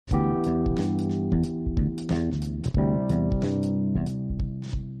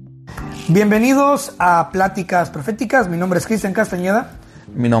Bienvenidos a Pláticas Proféticas. Mi nombre es Cristian Castañeda.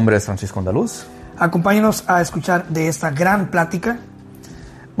 Mi nombre es Francisco Andaluz. Acompáñenos a escuchar de esta gran plática.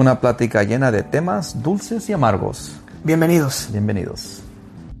 Una plática llena de temas dulces y amargos. Bienvenidos. Bienvenidos.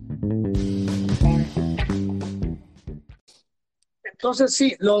 Entonces,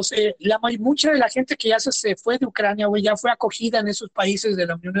 sí, mucha de la gente que ya se fue de Ucrania, güey, ya fue acogida en esos países de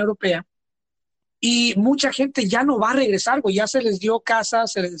la Unión Europea. Y mucha gente ya no va a regresar, güey, ya se les dio casa,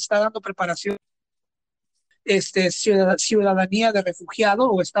 se les está dando preparación, ciudadanía de refugiado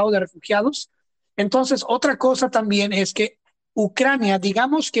o estado de refugiados. Entonces, otra cosa también es que Ucrania,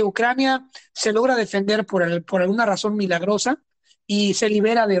 digamos que Ucrania se logra defender por alguna razón milagrosa y se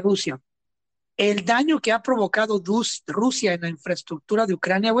libera de Rusia. El daño que ha provocado Rusia en la infraestructura de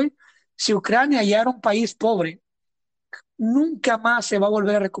Ucrania, güey, si Ucrania ya era un país pobre, nunca más se va a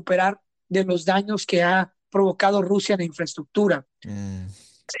volver a recuperar de los daños que ha provocado Rusia en la infraestructura.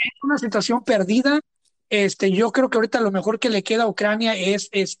 Es una situación perdida. Yo creo que ahorita lo mejor que le queda a Ucrania es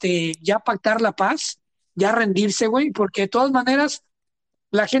ya pactar la paz, ya rendirse, güey, porque de todas maneras,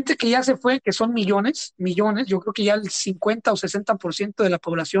 la gente que ya se fue, que son millones, millones, yo creo que ya el 50 o 60% de la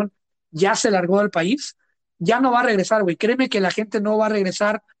población ya se largó del país, ya no va a regresar, güey. Créeme que la gente no va a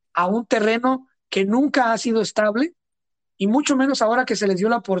regresar a un terreno que nunca ha sido estable y mucho menos ahora que se les dio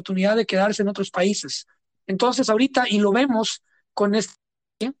la oportunidad de quedarse en otros países. Entonces, ahorita, y lo vemos con este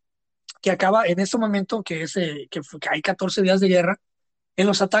que acaba en este momento, que hay 14 días de guerra, en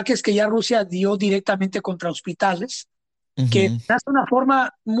los ataques que ya Rusia dio directamente contra hospitales, que Ujú. es una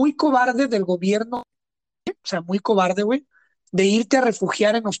forma muy cobarde del gobierno, o sea, muy cobarde, güey, de irte a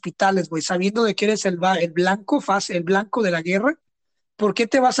refugiar en hospitales, güey, sabiendo de que eres el blanco de la guerra. ¿Por qué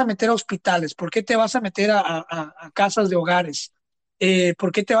te vas a meter a hospitales? ¿Por qué te vas a meter a casas de hogares?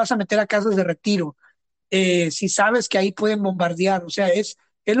 ¿Por qué te vas a meter a casas de retiro? Si sabes que ahí pueden bombardear. O sea, es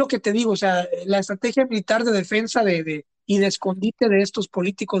lo que te digo. O sea, la estrategia militar de defensa y de escondite de estos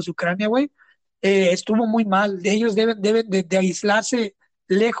políticos de Ucrania, güey, estuvo muy mal. Ellos deben de aislarse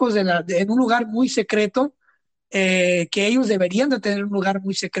lejos en un lugar muy secreto, que ellos deberían de tener un lugar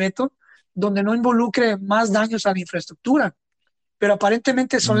muy secreto donde no involucre más daños a la infraestructura. Pero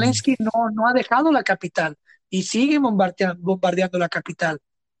aparentemente Mm. Zelensky no ha dejado la capital y sigue bombardeando la capital.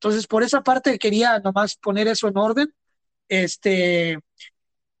 Entonces, por esa parte quería nomás poner eso en orden. Este,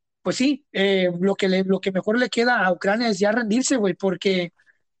 pues sí, lo que mejor le queda a Ucrania es ya rendirse, güey, porque,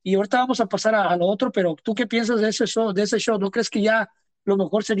 y ahorita vamos a pasar a lo otro, pero ¿tú qué piensas de ese show, de ese show? ¿No crees que ya lo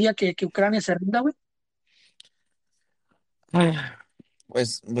mejor sería que Ucrania se rinda, güey?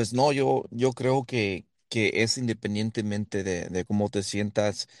 Pues no, yo creo que es independientemente de cómo te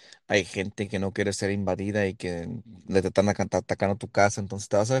sientas. Hay gente que no quiere ser invadida y que le te están atacando tu casa, entonces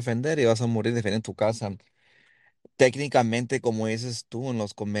te vas a defender y vas a morir defendiendo tu casa. Técnicamente, como dices tú, en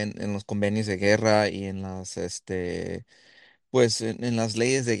los convenios de guerra y en pues en las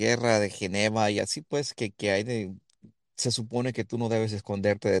leyes de guerra de Geneva y así pues que hay se supone que tú no debes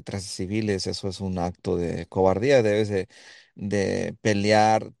esconderte detrás de civiles, eso es un acto de cobardía, debes de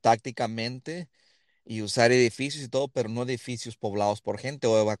pelear tácticamente y usar edificios y todo, pero no edificios poblados por gente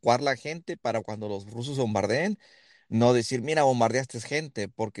o evacuar la gente para cuando los rusos bombardeen, no decir, mira, bombardeaste gente,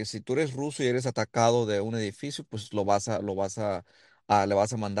 porque si tú eres ruso y eres atacado de un edificio, pues le vas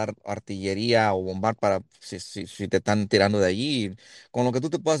a mandar artillería o bombar para si te están tirando de allí, con lo que tú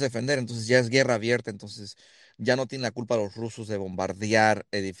te puedas defender, entonces ya es guerra abierta, entonces ya no tienen la culpa los rusos de bombardear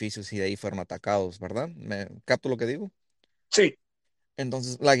edificios y de ahí fueron atacados, ¿verdad? ¿Me capto lo que digo? Sí,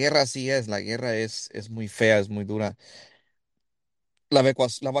 Entonces, la guerra así es, la guerra es muy fea, es muy dura. La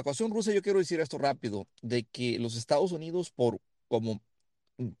evacuación rusa, yo quiero decir esto rápido, de que los Estados Unidos como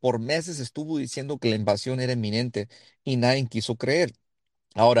por meses estuvo diciendo que la invasión era inminente y nadie quiso creer.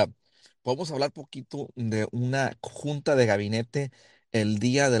 Ahora, podemos hablar poquito de una junta de gabinete el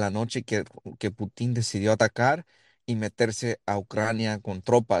día de la noche que Putin decidió atacar y meterse a Ucrania con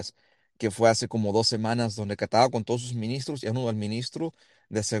tropas, que fue hace como 2 semanas, donde cataba con todos sus ministros y uno al ministro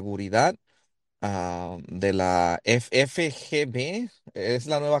de seguridad de la FGB, es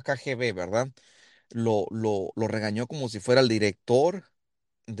la nueva KGB, ¿verdad? Lo regañó como si fuera el director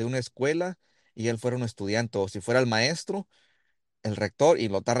de una escuela y él fuera un estudiante, o si fuera el maestro, el rector, y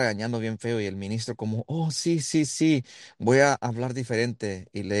lo está regañando bien feo, y el ministro como, oh, sí, sí, sí, voy a hablar diferente.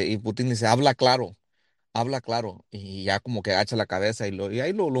 Y Putin le dice, habla claro, y ya como que agacha la cabeza y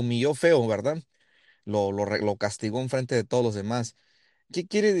ahí lo humilló feo, ¿verdad? Lo castigó enfrente de todos los demás. ¿Qué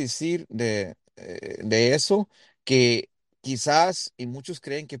quiere decir de eso? Que quizás, y muchos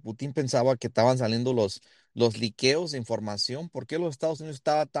creen que Putin pensaba que estaban saliendo los liqueos de información. ¿Por qué los Estados Unidos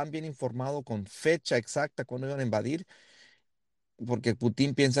estaba tan bien informado con fecha exacta cuando iban a invadir? porque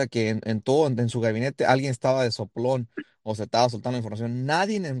Putin piensa que en todo, en su gabinete, alguien estaba de soplón o se estaba soltando información.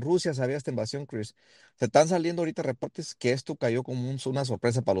 Nadie en Rusia sabía esta invasión, Chris. Se están saliendo ahorita reportes que esto cayó como una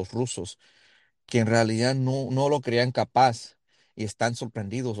sorpresa para los rusos, que en realidad no lo creían capaz y están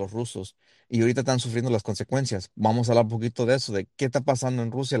sorprendidos los rusos y ahorita están sufriendo las consecuencias. Vamos a hablar un poquito de eso, de qué está pasando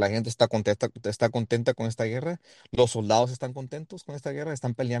en Rusia. La gente está contenta con esta guerra. Los soldados están contentos con esta guerra,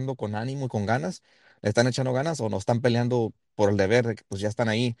 están peleando con ánimo y con ganas, le están echando ganas o no están peleando por el deber de que pues ya están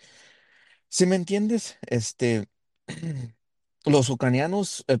ahí. ¿Si me entiendes? Los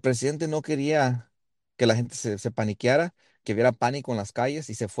ucranianos, el presidente no quería que la gente se paniqueara, que hubiera pánico en las calles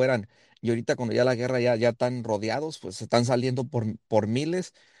y se fueran. Y ahorita cuando ya la guerra ya están rodeados, pues se están saliendo por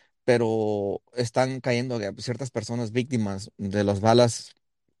miles, pero están cayendo ciertas personas víctimas de las balas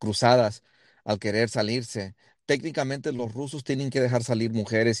cruzadas al querer salirse. Técnicamente los rusos tienen que dejar salir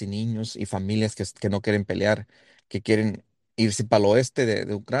mujeres y niños y familias que no quieren pelear, que quieren irse para el oeste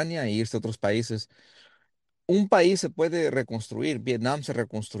de Ucrania e irse a otros países. Un país se puede reconstruir. Vietnam se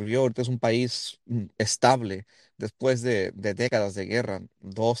reconstruyó, ahorita es un país estable después de décadas de guerra,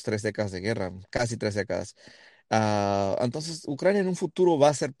 2, 3 décadas de guerra, casi 3 décadas. Entonces, Ucrania en un futuro va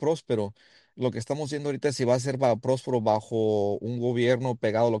a ser próspero. Lo que estamos viendo ahorita es si va a ser próspero bajo un gobierno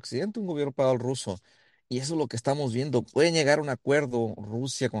pegado al occidente, un gobierno pegado al ruso. Y eso es lo que estamos viendo. Pueden llegar a un acuerdo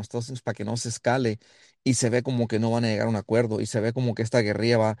Rusia con Estados Unidos para que no se escale y se ve como que no van a llegar a un acuerdo y se ve como que esta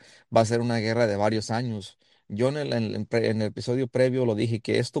guerrilla va a ser una guerra de varios años. Yo en el episodio previo lo dije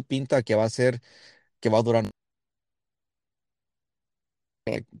que esto pinta que va a ser, que va a durar,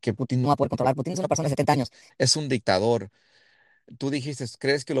 que Putin no va a poder controlar. Putin es una persona de 70 años, es un dictador. Tú dijiste,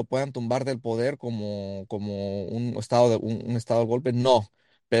 ¿crees que lo puedan tumbar del poder como un estado de golpe? No,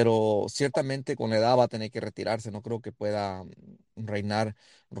 pero ciertamente con la edad va a tener que retirarse. No creo que pueda reinar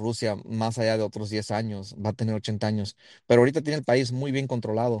Rusia más allá de otros 10 años. Va a tener 80 años, pero ahorita tiene el país muy bien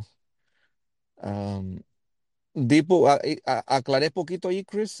controlado. Aclaré poquito ahí,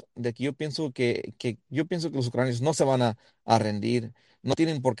 Chris, de que yo pienso que los ucranianos no se van a rendir, no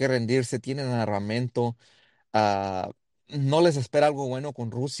tienen por qué rendirse, tienen armamento, ah, no les espera algo bueno con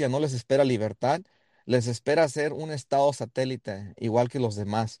Rusia, no les espera libertad, les espera ser un estado satélite, igual que los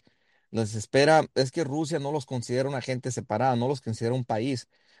demás. Les espera, es que Rusia no los considera una gente separada, no los considera un país,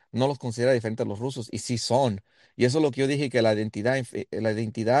 no los considera diferentes a los rusos, y sí son. Y eso es lo que yo dije, que la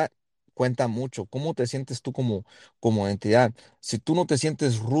identidad cuenta mucho. ¿Cómo te sientes tú como entidad? Si tú no te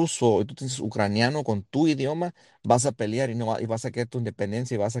sientes ruso y tú te sientes ucraniano con tu idioma, vas a pelear y, no, y vas a querer tu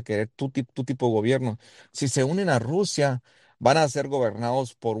independencia y vas a querer tu tipo de gobierno. Si se unen a Rusia, van a ser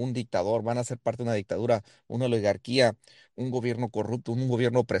gobernados por un dictador, van a ser parte de una dictadura, una oligarquía, un gobierno corrupto, un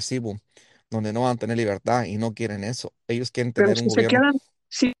gobierno opresivo, donde no van a tener libertad y no quieren eso. Ellos quieren Pero tener un gobierno.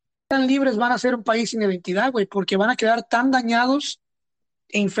 si quedan libres, van a ser un país sin identidad, güey, porque van a quedar tan dañados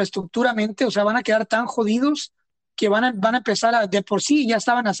infraestructuramente, o sea, van a quedar tan jodidos que van a empezar de por sí ya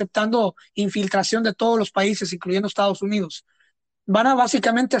estaban aceptando infiltración de todos los países, incluyendo Estados Unidos. Van a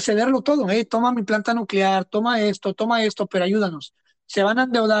básicamente a cederlo todo, toma mi planta nuclear, toma esto, pero ayúdanos. Se van a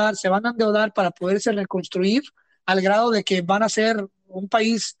endeudar para poderse reconstruir al grado de que van a ser un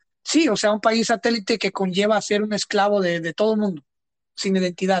país, sí, o sea, un país satélite que conlleva a ser un esclavo de todo el mundo, sin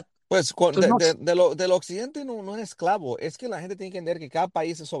identidad. Pues Entonces, no del occidente no es esclavo, es que la gente tiene que entender que cada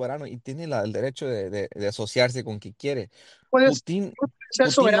país es soberano y tiene el derecho de asociarse con quien quiere. puedes, Putin, no puedes ser Putin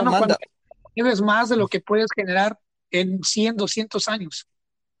no soberano cuando manda. tienes más de lo que puedes generar en 100, 200 años.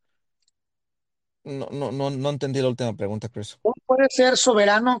 No entendí la última pregunta, Chris. ¿Cómo puedes ser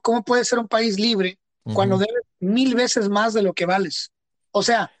soberano? ¿Cómo puedes ser un país libre cuando Ujú. debes 1000 veces más de lo que vales? O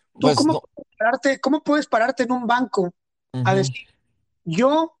sea, ¿tú Pues no. cómo puedes pararte en un banco a Ujú. decir,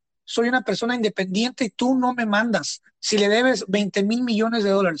 yo soy una persona independiente y tú no me mandas si le debes 20,000 millones de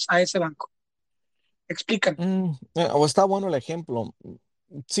dólares a ese banco? Explícame. O está bueno el ejemplo.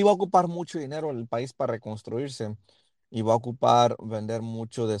 Sí va a ocupar mucho dinero el país para reconstruirse y va a ocupar vender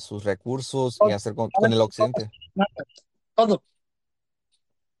mucho de sus recursos y Todo, hacer con el occidente. todo.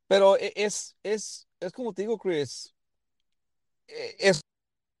 Pero es como te digo, Chris, es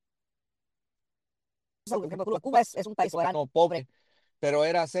algo, por ejemplo, Cuba es un país soberano, pobre, pero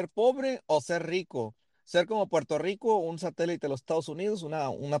era ser pobre o ser rico. Ser como Puerto Rico, un satélite de los Estados Unidos,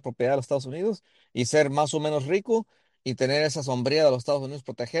 una propiedad de los Estados Unidos, y ser más o menos rico y tener esa sombría de los Estados Unidos,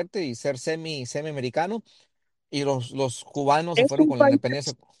 protegerte y ser semi-americano. Y los cubanos se Es fueron un con la país,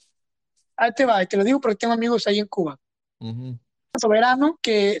 independencia. ahí te va, y te lo digo porque tengo amigos ahí en Cuba. Ujú. Soberano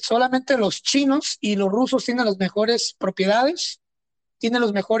que solamente los chinos y los rusos tienen las mejores propiedades, tienen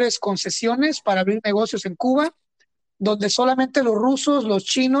las mejores concesiones para abrir negocios en Cuba, donde solamente los rusos, los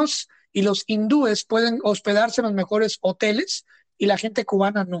chinos y los hindúes pueden hospedarse en los mejores hoteles y la gente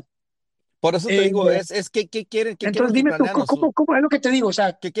cubana no. Por eso te Eh, digo, qué quieren entonces los dime tú, ucranianos? ¿cómo es lo que te digo? O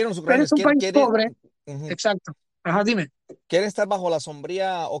sea, ¿Qué quieren los eres ucranianos? un país pobre, Ujú. exacto. Ajá, dime. Quieren estar bajo la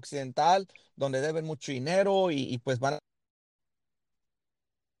sombría occidental, donde deben mucho dinero y pues van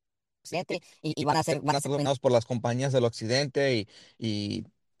a ser dominados por las compañías del occidente y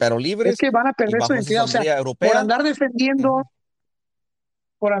pero Es libres que van a y perder su bajo esa identidad. O sea, sombría por europea. andar defendiendo, Ujú,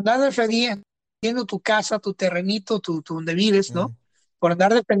 por andar defendiendo tu casa, tu terrenito, donde vives, ¿no? ujú. Por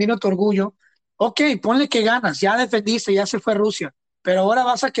andar defendiendo tu orgullo. Ok, ponle que ganas, ya defendiste, ya se fue Rusia, pero ahora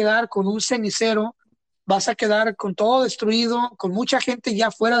vas a quedar con un cenicero, vas a quedar con todo destruido, con mucha gente ya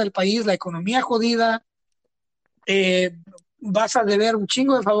fuera del país, la economía jodida, eh, vas a deber un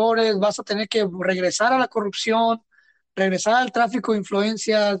chingo de favores, vas a tener que regresar a la corrupción, regresar al tráfico de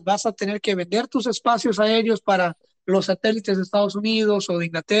influencias, vas a tener que vender tus espacios aéreos para los satélites de Estados Unidos o de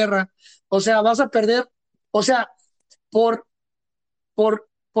Inglaterra. O sea, vas a perder, o sea, por,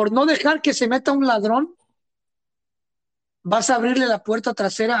 por no dejar que se meta un ladrón, vas a abrirle la puerta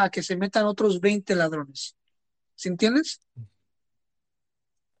trasera a que se metan otros 20 ladrones. ¿Sí entiendes?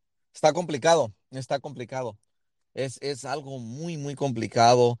 Está complicado, está complicado. Es algo muy, muy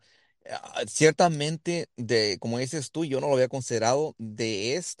complicado. Ciertamente, como dices tú, yo no lo había considerado,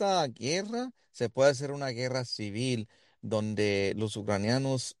 de esta guerra se puede hacer una guerra civil donde los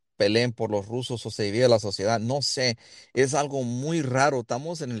ucranianos peleen por los rusos o se divide la sociedad. No sé, es algo muy raro.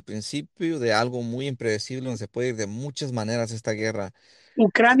 Estamos en el principio de algo muy impredecible donde se puede ir de muchas maneras esta guerra.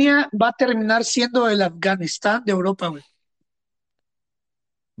 Ucrania va a terminar siendo el Afganistán de Europa, güey.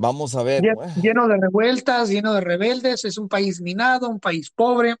 Vamos a ver. Lleno de revueltas, lleno de rebeldes, es un país minado, un país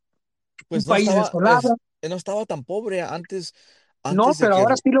pobre, un Pues no país estaba, desolado. no estaba tan pobre No, antes de pero que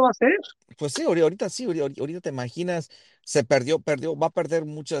ahora sí lo va a hacer. pues sí, ahorita sí, ahorita te imaginas, va a perder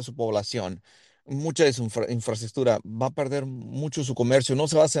mucha de su población, mucha de su infraestructura, va a perder mucho su comercio, no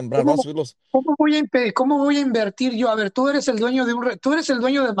se va a sembrar, va a ¿Cómo, subir los... cómo voy a invertir yo? A ver, tú eres el dueño tú eres el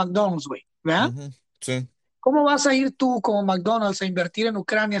dueño de McDonald's, güey, ¿verdad? Ujú, sí. ¿Cómo vas a ir tú como McDonald's a invertir en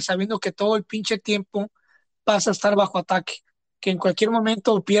Ucrania sabiendo que todo el pinche tiempo vas a estar bajo ataque? Que en cualquier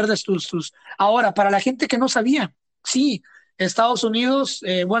momento pierdes tus... Ahora, para la gente que no sabía, sí, Estados Unidos,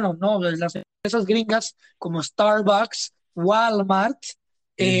 bueno, no, las empresas gringas como Starbucks, Walmart,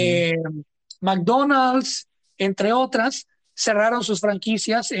 Ujú. eh, McDonald's, entre otras, cerraron sus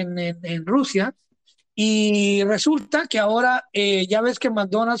franquicias en Rusia y resulta que ahora ya ves que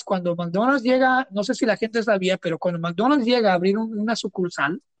McDonald's, cuando McDonald's llega, no sé si la gente sabía, pero cuando McDonald's llega a abrir una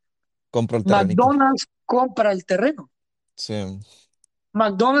sucursal, Compra el terrenito. McDonald's compra el terreno. Sí.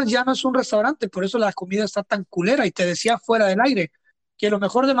 McDonald's ya no es un restaurante, por eso la comida está tan culera. Y te decía fuera del aire que lo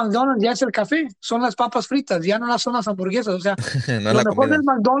mejor de McDonald's ya es el café, son las papas fritas, ya no son las hamburguesas. O sea, No es lo la mejor comida, del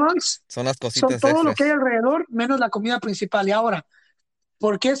McDonald's son las son cositas todo lo que hay extras. alrededor, menos la comida principal. Y ahora,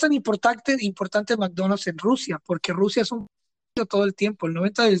 ¿por qué es tan importante McDonald's en Rusia? Porque Rusia es un frío todo el tiempo. El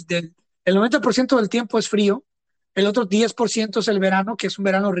 90% del tiempo es frío. El otro 10% es el verano, que es un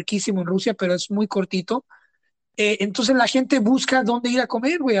verano riquísimo en Rusia, pero es muy cortito. Entonces la gente busca dónde ir a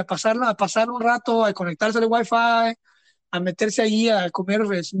comer, güey, a pasar un rato, a conectarse al Wi-Fi, a meterse allí a comer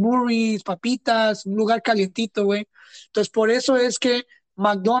smoothies, papitas, un lugar calientito, güey. Entonces por eso es que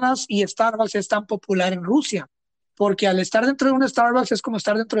McDonald's y Starbucks es tan popular en Rusia, porque al estar dentro de un Starbucks es como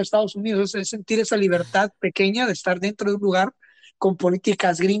estar dentro de Estados Unidos, es sentir esa libertad pequeña de estar dentro de un lugar con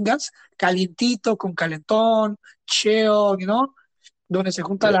políticas gringas, calientito, con calentón, chill, you know, donde se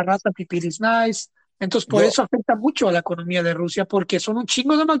junta Yo, la raza pipiris nice. Entonces, por yo, eso afecta mucho a la economía de Rusia, porque son un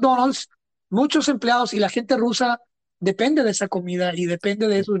chingo de McDonald's, muchos empleados y la gente rusa depende de esa comida y depende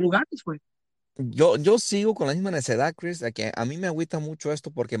de esos lugares, güey. yo sigo con la misma necedad, Chris, de que a mí me agüita mucho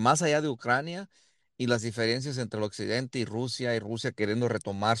esto porque más allá de Ucrania y las diferencias entre el occidente y Rusia queriendo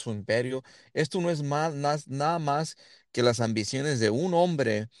retomar su imperio, esto no es nada más que las ambiciones de un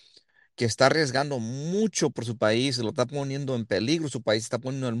hombre que está arriesgando mucho por su país, lo está poniendo en peligro, su país está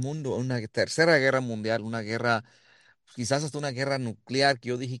poniendo al mundo en una tercera guerra mundial, una guerra, quizás hasta una guerra nuclear, que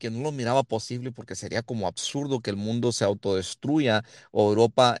yo dije que no lo miraba posible porque sería como absurdo que el mundo se autodestruya, o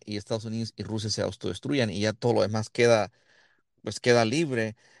Europa y Estados Unidos y Rusia se autodestruyan y ya todo lo demás queda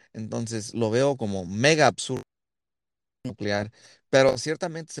libre. Entonces lo veo como mega absurdo nuclear, pero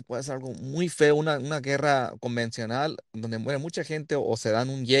ciertamente se puede hacer algo muy feo, una guerra convencional donde muere mucha gente o se dan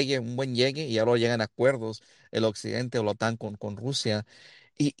un buen llegue y ahora llegan a acuerdos el occidente o la OTAN con Rusia.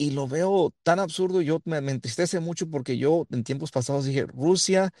 Y lo veo tan absurdo, me entristece mucho porque yo en tiempos pasados dije,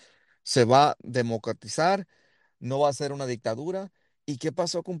 Rusia se va a democratizar, no va a ser una dictadura. ¿Y qué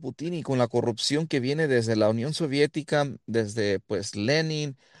pasó con Putin y con la corrupción que viene desde la Unión Soviética, desde pues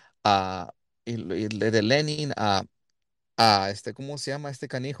Lenin a, y de Lenin ¿cómo se llama este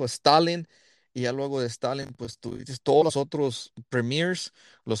canijo? Stalin. Y ya luego de Stalin, pues tuviste todos los otros premiers,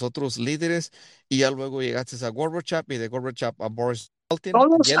 los otros líderes, y ya luego llegaste a Gorbachev y de Gorbachev a Boris Yeltsin.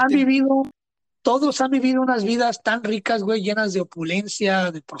 Todos han Yeltsin. vivido, todos han vivido unas vidas tan ricas, güey, llenas de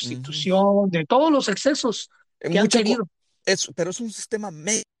opulencia, de Ujú. prostitución, de todos los excesos que han Mucha, tenido. pero es un sistema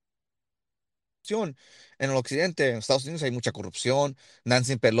corrupción. En el occidente, en Estados Unidos hay mucha corrupción.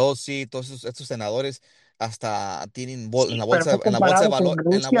 Nancy Pelosi, todos estos senadores hasta tienen en Sí, la pero bolsa, no en la bolsa de comparado con valor,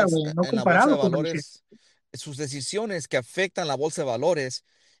 Rusia, güey, no en la bolsa de comparado con Rusia. valores, sus decisiones que afectan la bolsa de valores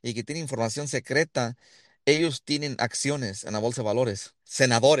y que tienen información secreta, ellos tienen acciones en la bolsa de valores.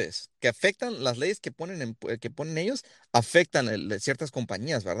 Senadores que afectan las leyes que ponen ellos, afectan ciertas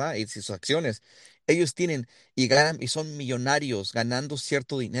compañías, ¿verdad? Y sus acciones. Ellos tienen y ganan y son millonarios ganando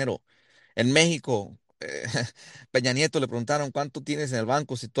cierto dinero. En México, Peña Nieto le preguntaron cuánto tienes en el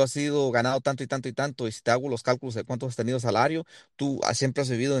banco, si tú has sido ganado tanto y tanto y tanto, y si te hago los cálculos de cuánto has tenido salario, tú siempre has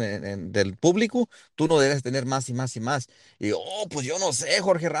vivido del público, tú no debes tener más y más y más. Y yo, oh, pues yo no sé,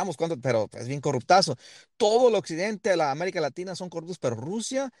 Jorge Ramos, cuánto, pero es bien corruptazo. Todo el occidente, la América Latina son corruptos, pero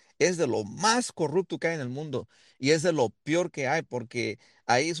Rusia es de lo más corrupto que hay en el mundo y es de lo peor que hay, porque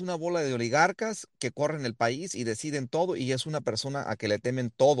ahí es una bola de oligarcas que corren el país y deciden todo y es una persona a que le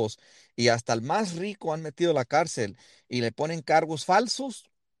temen todos y hasta el más rico han metido a la cárcel y le ponen cargos falsos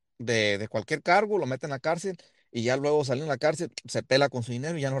de cualquier cargo, lo meten a la cárcel y ya luego saliendo de la cárcel se pela con su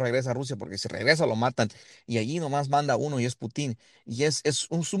dinero y ya no regresa a Rusia porque si regresa lo matan y allí nomás manda uno y es Putin y es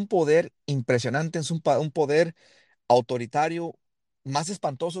un poder impresionante, es un poder autoritario más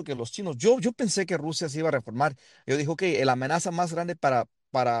espantoso que los chinos. Yo pensé que Rusia se iba a reformar. Yo dije, ok, la amenaza más grande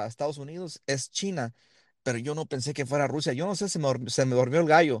para Estados Unidos es China, pero yo no pensé que fuera Rusia. Yo no sé, se me durmió el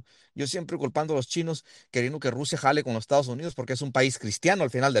gallo. Yo siempre culpando a los chinos, queriendo que Rusia jale con los Estados Unidos porque es un país cristiano al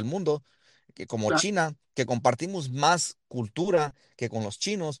final del mundo, que como Claro. China, que compartimos más cultura que con los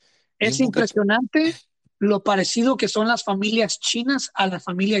chinos y un Es poquito. impresionante lo parecido que son las familias chinas a la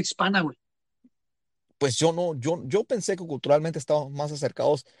familia hispana, güey. Pues yo no, yo pensé que culturalmente estábamos más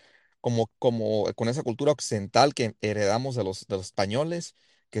acercados como con esa cultura occidental que heredamos de los españoles,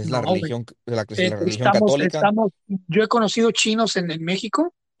 que es No, güey. la religión católica. Yo he conocido chinos en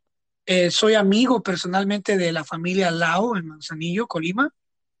México. Soy amigo personalmente de la familia Lao en Manzanillo, Colima.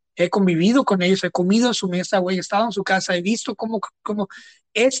 He convivido con ellos, he comido en su mesa, güey, he estado en su casa, he visto cómo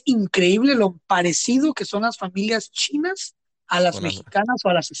es increíble lo parecido que son las familias chinas a las Con las- mexicanas o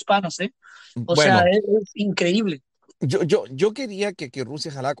a las hispanas, ¿eh? O sea, bueno, es increíble. yo quería que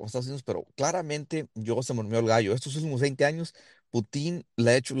Rusia jalara con Estados Unidos, pero claramente yo se me durmió el gallo. Estos últimos 20 años, Putin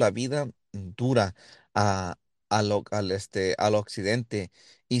le ha hecho la vida dura a, al occidente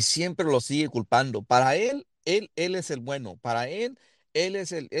y siempre lo sigue culpando. Para él es el bueno. Para él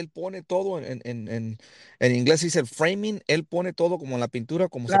pone todo en inglés se dice el framing, él pone todo como en la pintura,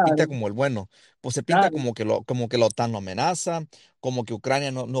 como se pinta Claro, como el bueno. Pues se pinta claro. como que la OTAN lo amenaza, como que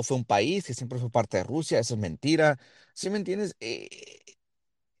Ucrania no fue un país, que siempre fue parte de Rusia, eso es mentira. ¿Sí me entiendes?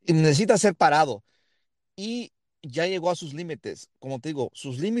 Y necesita ser parado. Y ya llegó a sus límites. Como te digo,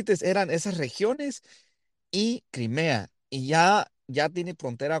 sus límites eran esas regiones y Crimea. Y ya tiene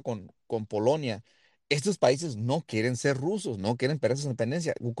frontera con Polonia. Estos países no quieren ser rusos, no quieren perder su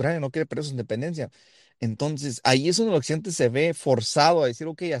independencia. Ucrania no quiere perder su independencia. Entonces, ahí es donde el occidente se ve forzado a decir,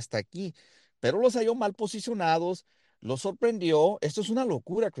 ok, hasta aquí. Pero los halló mal posicionados, los sorprendió. Esto es una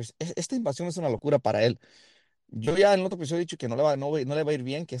locura, Chris. Esta invasión es una locura para él. Yo ya en el otro episodio he dicho que no le va a ir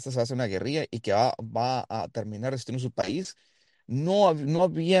bien, que esta se va a hacer una guerrilla y que va a terminar destruyendo su país. No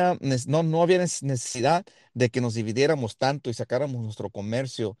había necesidad de que nos dividiéramos tanto y sacáramos nuestro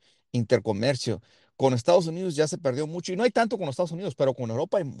comercio, intercomercio. Con Estados Unidos ya se perdió mucho y no hay tanto con los Estados Unidos, pero con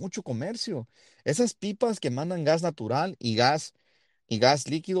Europa hay mucho comercio. Esas pipas que mandan gas natural y gas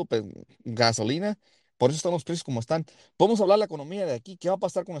líquido, gasolina, por eso están los precios como están. Podemos hablar de la economía de aquí. ¿Qué va a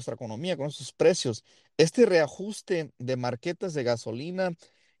pasar con nuestra economía, con estos precios? Este reajuste de marquetas de gasolina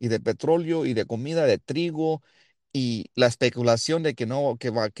y de petróleo y de comida de trigo y la especulación de que no, que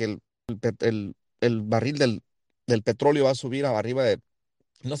va, que el barril del petróleo va a subir a arriba de,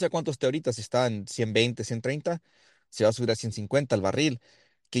 no sé cuánto esté ahorita, si está en 120, 130, se va a subir a 150 el barril,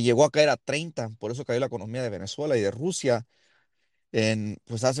 que llegó a caer a 30, por eso cayó la economía de Venezuela y de Rusia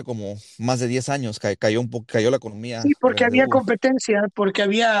pues hace como más de 10 años, cayó un poco, cayó la economía Sí, porque de había Hugo. competencia, porque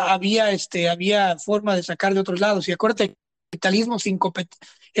había forma de sacar de otros lados. Y acuérdate,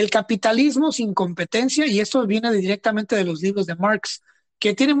 el capitalismo sin competencia, y esto viene directamente de los libros de Marx,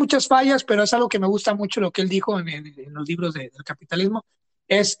 que tiene muchas fallas, pero es algo que me gusta mucho lo que él dijo en los libros del capitalismo,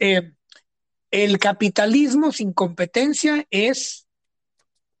 es el capitalismo sin competencia es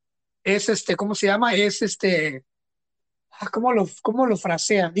 ¿cómo se llama? cómo lo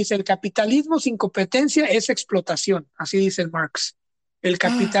frasean? Dice, el capitalismo sin competencia es explotación, así dice el Marx. El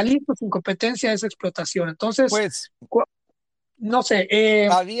capitalismo sin competencia es explotación. Entonces, Pues cu- no sé,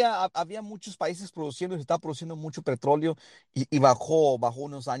 había muchos países produciendo, se estaba produciendo mucho petróleo y bajó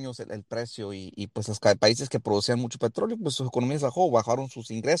unos años el precio y pues los países que producían mucho petróleo, pues sus economías bajaron sus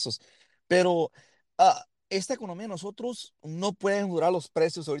ingresos. Pero esta economía de nosotros no pueden durar los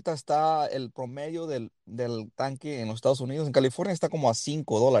precios. Ahorita está el promedio del tanque en los Estados Unidos, en California está como a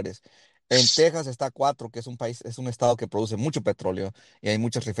 $5. En Texas está a 4, que es un país, es un estado que produce mucho petróleo y hay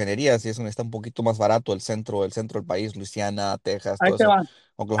muchas refinerías y está un poquito más barato el centro del país, Luisiana, Texas, ahí todo te eso, va, ahí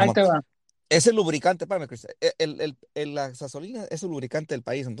Oklahoma. te va. Es el lubricante, espérame, Chris, la gasolina es el lubricante del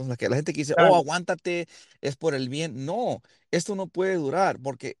país. Entonces, la gente que dice, oh, Claro. aguántate, es por el bien. No, esto no puede durar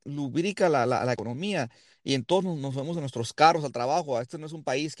porque lubrica la economía y entonces nos vemos en nuestros carros al trabajo. Esto no es un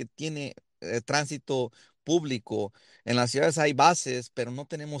país que tiene tránsito público. En las ciudades hay bases, pero no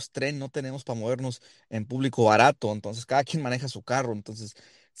tenemos tren, no tenemos para movernos en público barato. Entonces, cada quien maneja su carro. Entonces,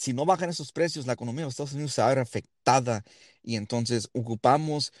 si no bajan esos precios, la economía de los Estados Unidos se va a ver afectada. Y entonces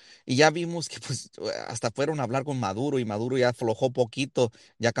ocupamos y ya vimos que pues hasta fueron a hablar con Maduro y Maduro ya aflojó poquito,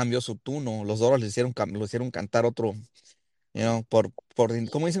 ya cambió su tono, los dólares lo hicieron cantar otro,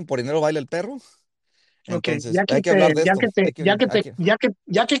 ¿cómo dicen? Por dinero baila el perro. Ok, Entonces hay que hablar de esto,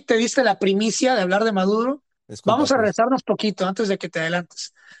 ya que te diste la primicia de hablar de Maduro, disculpa, vamos a Chris. rezarnos poquito antes de que te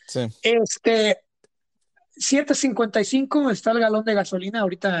adelantes. Sí. Este, 7.55 está el galón de gasolina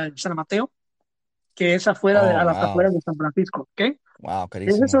ahorita en San Mateo, que es Oh, a las wow, afueras de San Francisco, ¿ok? wow, Ese es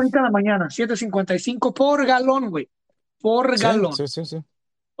carísimo. ahorita en la mañana, 7.55 por galón, güey, por Sí, galón. sí, sí, sí.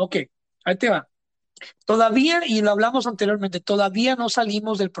 Ok, ahí te va. Todavía, y lo hablamos anteriormente, todavía no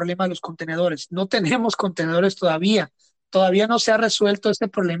salimos del problema de los contenedores. No tenemos contenedores todavía. Todavía no se ha resuelto este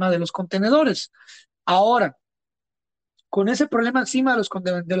problema de los contenedores. Ahora, con ese problema encima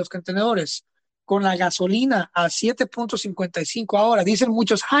de de los contenedores, con la gasolina a 7.55 ahora, dicen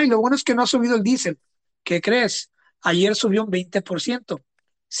muchos, ay, lo bueno es que no ha subido el diésel. ¿Qué crees? Ayer subió un 20%.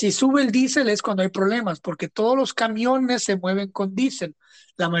 Si sube el diésel es cuando hay problemas, porque todos los camiones se mueven con diésel.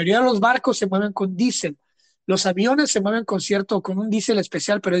 La mayoría de los barcos se mueven con diésel. Los aviones se mueven con un diésel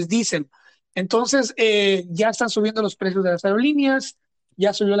especial, pero es diésel. Entonces, ya están subiendo los precios de las aerolíneas,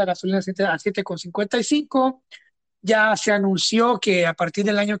 ya subió la gasolina a 7.55. Ya se anunció que a partir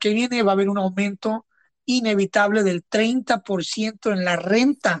del año que viene va a haber un aumento inevitable del 30% en la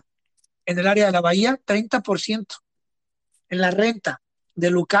renta en el área de la bahía, 30% en la renta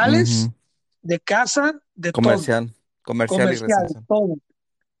de locales, Ujú. de casa, de todo, Comercial, comercial y comercial, residencial. todo.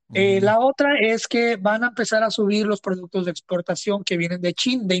 Ujú. La otra es que van a empezar a subir los productos de exportación que vienen de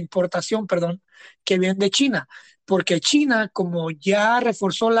China, de importación, perdón, que vienen de China, porque China, como ya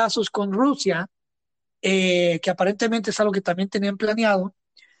reforzó lazos con Rusia, que aparentemente es algo que también tenían planeado,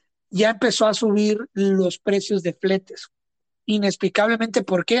 ya empezó a subir los precios de fletes. Inexplicablemente,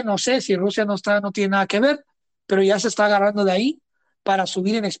 ¿por qué? No sé si Rusia no tiene nada que ver, pero ya se está agarrando de ahí para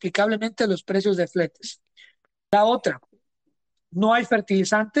subir inexplicablemente los precios de fletes. La otra, no hay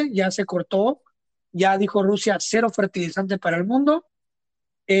fertilizante, ya se cortó, ya dijo Rusia, cero fertilizante para el mundo.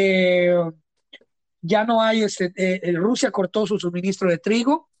 Eh, ya no hay, Rusia cortó su suministro de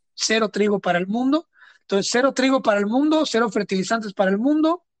trigo, cero trigo para el mundo. Entonces, cero trigo para el mundo, cero fertilizantes para el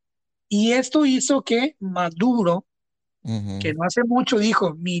mundo. Y esto hizo que Maduro, que Ujú. no hace mucho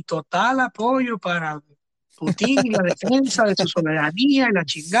dijo mi total apoyo para Putin y la defensa de su soberanía y la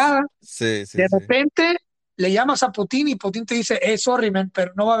chingada, Sí, de sí, sí. repente le llamas a Putin y Putin te dice, sorry, man,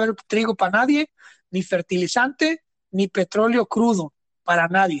 pero no va a haber trigo para nadie, ni fertilizante, ni petróleo crudo para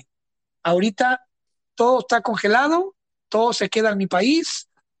nadie. Ahorita todo está congelado, todo se queda en mi país,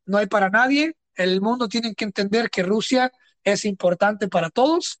 no hay para nadie. El mundo tiene que entender que Rusia es importante para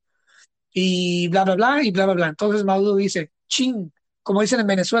todos y bla, bla, bla, y bla, bla, bla. Entonces Maduro dice, ching, como dicen en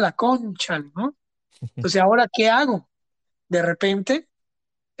Venezuela, conchal, ¿no? Entonces, ¿ahora qué hago? De repente,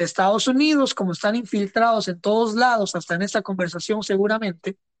 Estados Unidos, como están infiltrados en todos lados, hasta en esta conversación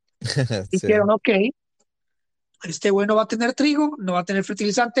seguramente, Sí. dijeron, ok, este güey no va a tener trigo, no va a tener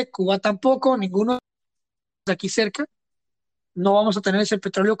fertilizante, Cuba tampoco, ninguno de aquí cerca, no vamos a tener ese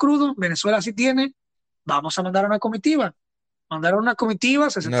petróleo crudo, Venezuela sí tiene, vamos a mandar una comitiva. Mandaron una comitiva,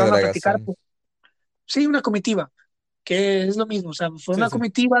 se Una sentaron a platicar, delegación. sí, una comitiva, que es lo mismo, o sea, fue Sí, una sí,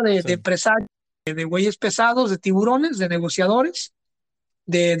 comitiva de sí. empresarios, de güeyes pesados, de tiburones, de negociadores,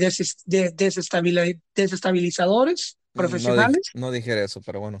 de desestabilizadores No, profesionales. no dijera eso,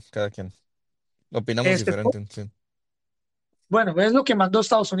 pero bueno, cada quien. Opinamos Este, diferente, sí. bueno, es lo que mandó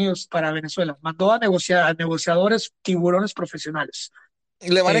Estados Unidos para Venezuela. Mandó a negociar a negociadores tiburones profesionales.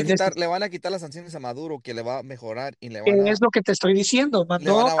 de ese- Le van a quitar las sanciones a Maduro, que le va a mejorar y es lo que te estoy diciendo.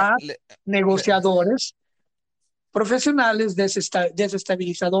 le van Mandó a, a le- le- negociadores profesionales,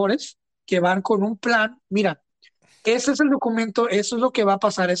 desestabilizadores, que van con un plan. Mira, ese es el documento, eso es lo que va a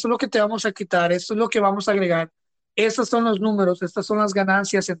pasar, eso es lo que te vamos a quitar, eso es lo que vamos a agregar. Estos son los números, estas son las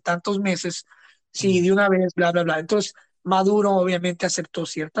ganancias en tantos meses, si de una vez, bla, bla, bla. Entonces, Maduro obviamente aceptó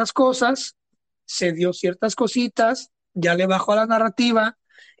ciertas cosas, se dio ciertas cositas, ya le bajó a la narrativa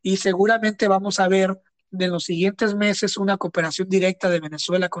y seguramente vamos a ver en los siguientes meses una cooperación directa de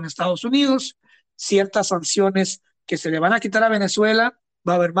Venezuela con Estados Unidos, ciertas sanciones que se le van a quitar a Venezuela,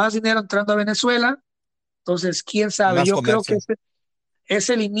 va a haber más dinero entrando a Venezuela. Entonces, quién sabe, más yo creo que comercio. es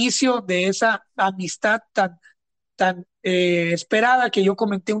el inicio de esa amistad tan esperada que yo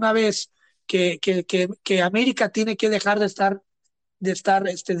comenté una vez, que América tiene que dejar de estar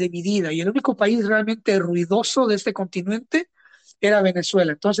dividida. Y el único país realmente ruidoso de este continente era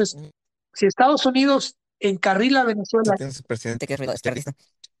Venezuela. Entonces, Mm, si Estados Unidos encarrila a Venezuela, Tienes un presidente que es izquierdista.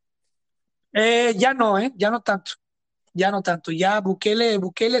 ya no, ya no tanto. Ya no tanto, ya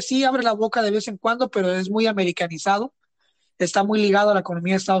Bukele sí abre la boca de vez en cuando, pero es muy americanizado, está muy ligado a la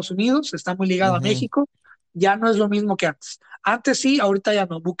economía de Estados Unidos, está muy ligado a Ujú. México, ya no es lo mismo que antes. Antes sí, ahorita ya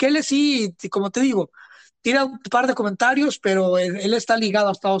no. Bukele sí, como te digo, tira un par de comentarios, pero él está ligado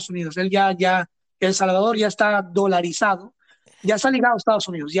a Estados Unidos, El Salvador ya está dolarizado, ya está ligado a Estados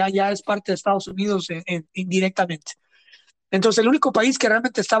Unidos, ya es parte de Estados Unidos indirectamente. Entonces, el único país que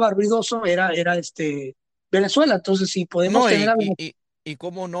realmente estaba ruidoso era Venezuela. Entonces, si podemos No, tener a Venezuela, y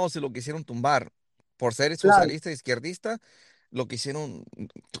cómo no se lo quisieron tumbar. Por ser claro, socialista e izquierdista, lo que hicieron,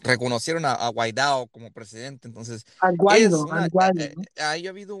 reconocieron a Guaidó como presidente. Entonces, es Al una, Guaido, ¿no? ahí ha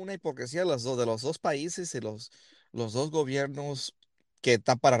habido una hipocresía de los dos países y los dos gobiernos que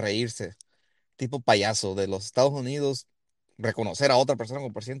está para reírse, tipo payaso de los Estados Unidos. Reconocer a otra persona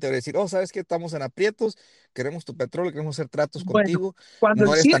como presidente y decir, oh, ¿sabes qué? Estamos en aprietos, queremos tu petróleo, queremos hacer tratos Bueno, contigo,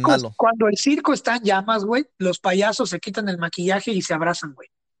 no eres tan malo. cuando el circo está en llamas, güey, los payasos se quitan el maquillaje y se abrazan, güey.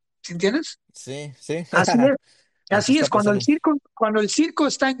 ¿Sí entiendes? Sí, sí, Así es, así así está es. pasando. Cuando el circo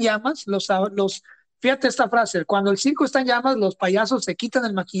está en llamas, fíjate esta frase, cuando el circo está en llamas, los payasos se quitan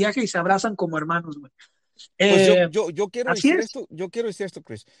el maquillaje y se abrazan como hermanos, güey. Pues Eh, yo quiero así decir es. esto, yo quiero decir esto,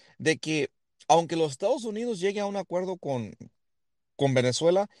 Chris, de que aunque los Estados Unidos lleguen a un acuerdo con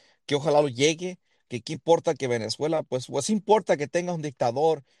Venezuela, que ojalá lo llegue, que qué importa que Venezuela, pues importa que tenga un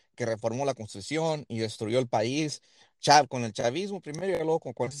dictador que reformó la constitución y destruyó el país, con el chavismo primero y luego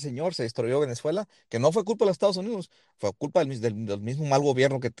con ese señor se destruyó Venezuela, que no fue culpa de los Estados Unidos, fue culpa del mismo mal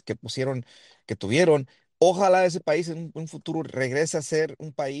gobierno que pusieron, que tuvieron. Ojalá ese país en un futuro regrese a ser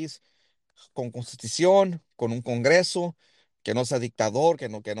un país con constitución, con un Congreso, que no sea dictador, que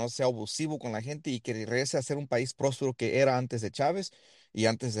no sea abusivo con la gente y que regrese a ser un país próspero que era antes de Chávez y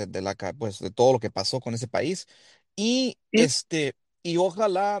antes pues, de todo lo que pasó con ese país. Y Y y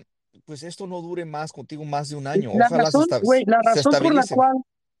ojalá, pues esto no dure más contigo más de un año. la Ojalá razón, güey, se estabilicen.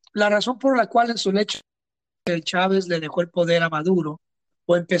 la razón por la cual en su lecho el Chávez le dejó el poder a Maduro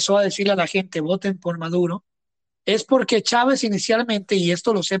o empezó a decirle a la gente voten por Maduro, es porque Chávez inicialmente, y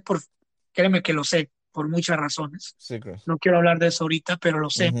esto lo sé créeme que lo sé, por muchas razones, Sí, creo. no quiero hablar de eso ahorita, pero lo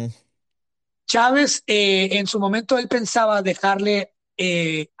sé. Ujú, Chávez, en su momento, él pensaba dejarle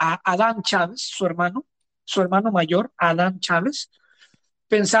a Adán Chávez, su hermano mayor, Adán Chávez,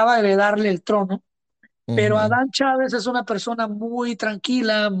 pensaba heredarle el trono, pero ujú, Adán Chávez es una persona muy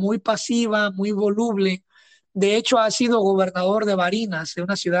tranquila, muy pasiva, muy voluble. De hecho, ha sido gobernador de Barinas, de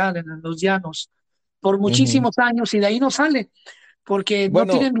una ciudad en los llanos, por ujú. muchísimos años y de ahí no sale, porque no Bueno,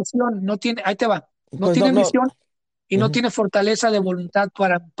 tienen visión, ahí te va, no pues no, tienen no. visión y no Ujú, tiene fortaleza de voluntad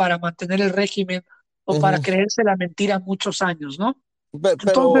para mantener el régimen o para ujú. creerse la mentira muchos años, ¿no? Entonces,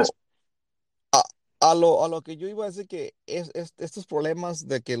 Pero a lo que yo iba a decir que estos problemas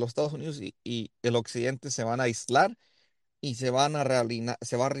de que los Estados Unidos y el occidente se van a aislar y se van a realinear,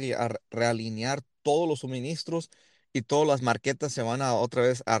 a realinear todos los suministros y todas las marquetas se van a otra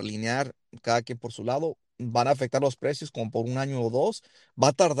vez a alinear cada quien por su lado, van a afectar los precios como por un año o dos. Va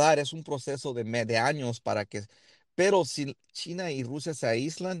a tardar, es un proceso de años para que, pero si China y Rusia se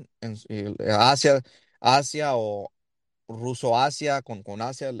aíslan, Asia o Ruso-Asia con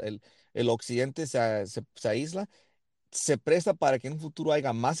Asia, el occidente se aísla, se presta para que en un futuro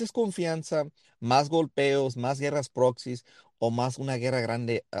haya más desconfianza, más golpeos, más guerras proxies o más una guerra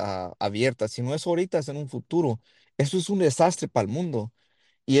grande abierta. Si no es ahorita, es en un futuro. Eso es un desastre para el mundo.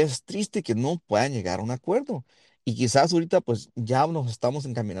 Y es triste que no puedan llegar a un acuerdo. Y quizás ahorita pues ya nos estamos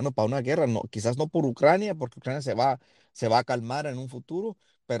encaminando para una guerra, no, quizás no por Ucrania, porque Ucrania se va a calmar en un futuro,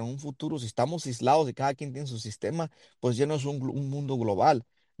 pero en un futuro, si estamos aislados y cada quien tiene su sistema, pues ya no es un mundo global,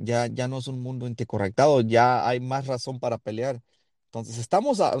 ya no es un mundo interconectado, ya hay más razón para pelear. Entonces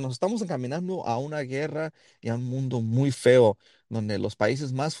nos estamos encaminando a una guerra y a un mundo muy feo, donde los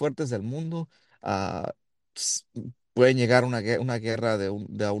países más fuertes del mundo ah, s- pueden llegar a una guerra de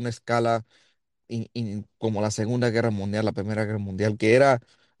a una escala como la Segunda Guerra Mundial, la Primera Guerra Mundial, que era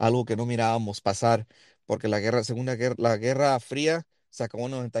algo que no mirábamos pasar, porque la Guerra Fría se acabó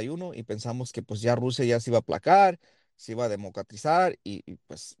en 91 y pensamos que pues ya Rusia ya se iba a aplacar, se iba a democratizar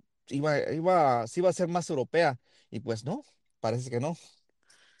pues se iba a ser más europea y pues no, parece que no.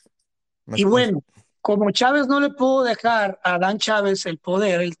 Y bueno, como Chávez no le pudo dejar a Adán Chávez el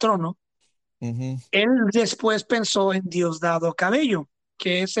poder, el trono, Ujú, él después pensó en Diosdado Cabello,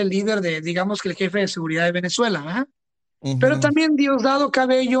 que es el líder de, digamos que el jefe de seguridad de Venezuela, ¿ah? Pero ujú, también Diosdado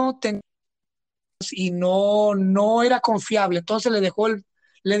Cabello y no era confiable, entonces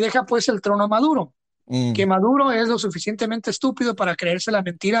le deja pues el trono a Maduro, mm, que Maduro es lo suficientemente estúpido para creerse la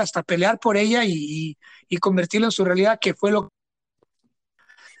mentira hasta pelear por ella y convertirlo en su realidad, que fue lo.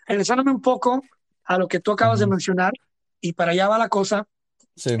 Regresándome un poco a lo que tú acabas de ujú. mencionar, y para allá va la cosa,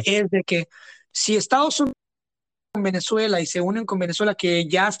 Sí. es de que si Estados Unidos con Venezuela y se unen con Venezuela, que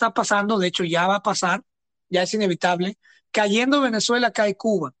ya está pasando, de hecho ya va a pasar, ya es inevitable, cayendo Venezuela cae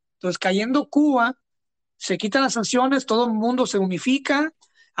Cuba. Entonces, cayendo Cuba, se quitan las sanciones, todo el mundo se unifica,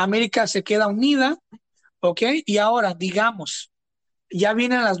 América se queda unida, ¿ok? Y ahora, digamos, ya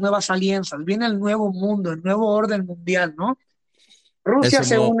vienen las nuevas alianzas, viene el nuevo mundo, el nuevo orden mundial, ¿no? Rusia Eso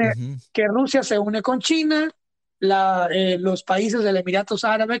se no. une, Ujú, que Rusia se une con China, los países del Emiratos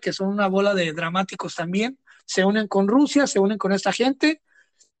Árabes, que son una bola de dramáticos también, se unen con Rusia, se unen con esta gente,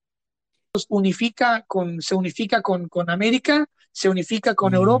 se unifica con América, se unifica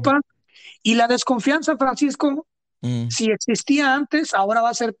con mm, Europa, y la desconfianza, Francisco, mm. si existía antes, ahora va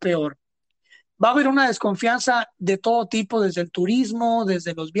a ser peor. Va a haber una desconfianza de todo tipo, desde el turismo,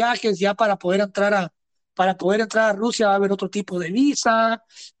 desde los viajes, ya para poder entrar a Rusia va a haber otro tipo de visa,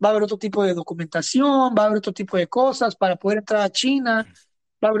 va a haber otro tipo de documentación, va a haber otro tipo de cosas, para poder entrar a China,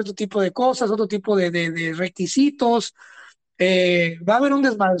 va a haber otro tipo de cosas, otro tipo de requisitos, va a haber un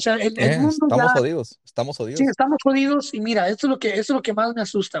desmadre. O sea, el mundo ya, Estamos jodidos, estamos sí, jodidos. estamos jodidos y mira, esto es lo que más me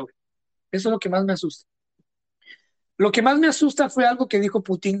asusta, güey. Eso es lo que más me asusta. Lo que más me asusta fue algo que dijo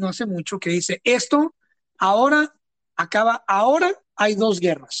Putin no hace mucho, que dice, esto ahora ahora hay dos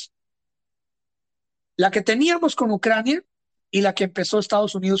guerras, la que teníamos con Ucrania y la que empezó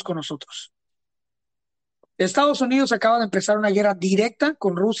Estados Unidos con nosotros. Estados Unidos acaba de empezar una guerra directa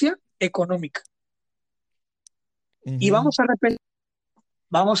con Rusia, económica, y Ujú. vamos a repeler,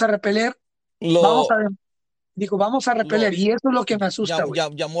 vamos a, Lo, dijo, vamos a repeler, lo, y eso es lo que me asusta, güey.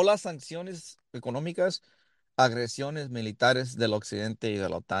 llamó las sanciones económicas agresiones militares del Occidente y de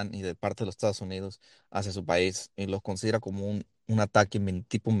la OTAN y de parte de los Estados Unidos hacia su país y los considera como un ataque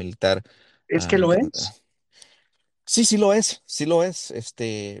tipo militar. Es que ah, lo que- es. sí, sí lo es.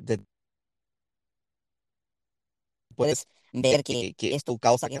 Puedes ver que esto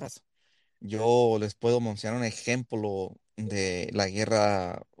causa guerras. Yo les puedo mencionar un ejemplo de la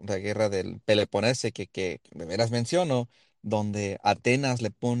guerra del Peloponese que de veras menciono, donde Atenas le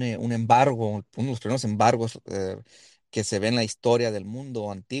pone un embargo, uno de los primeros embargos que se ve en la historia del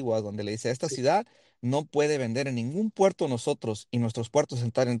mundo antigua, donde le dice, esta ciudad no puede vender en ningún puerto nosotros y nuestros puertos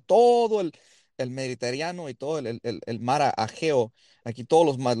están en todo el Mediterráneo y todo el mar Ageo, aquí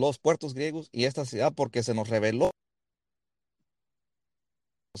todos los puertos griegos y esta ciudad porque se nos reveló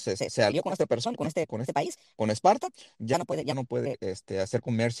se alió con esta persona, con este país, con Esparta, ya no puede hacer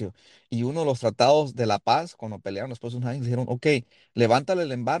comercio. Y uno de los tratados de la paz, cuando pelearon después de un año, dijeron, ok, levántale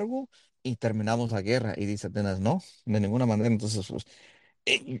el embargo y terminamos la guerra. Y dice Atenas, no, de ninguna manera. Entonces, pues,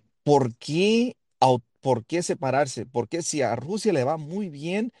 ¿por qué separarse? ¿Por qué si a Rusia le va muy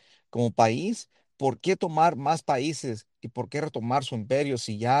bien como país, por qué tomar más países y por qué retomar su imperio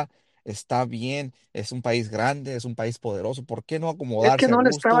si ya está bien, es un país grande, es un país poderoso? ¿Por qué no Es que acomodarse a no le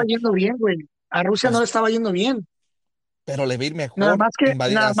estaba gusto? yendo bien, güey. A Rusia no Pues, le estaba yendo bien. pero le va a ir mejor Nada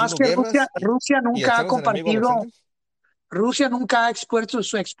más haciendo que Rusia, guerras Rusia y nunca ha haciéndose enemigo al compartido, occidente. Rusia nunca ha expuesto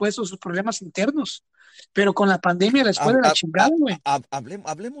sus problemas internos, pero con la pandemia les fue de la chingada, güey.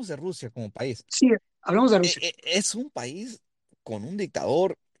 Hablemos de Rusia como país. Sí, hablamos de Rusia. Es un país con un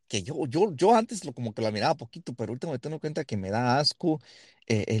dictador que yo antes como que la miraba poquito, pero ahorita me tengo cuenta que me da asco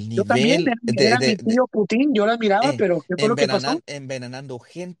el Yo también, nivel era mi tío Putin, yo la miraba, eh, pero ¿qué fue lo que pasó? envenenando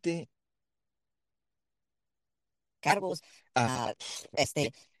gente, cargos, ah,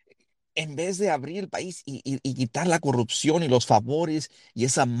 en vez de abrir el país y quitar la corrupción y los favores y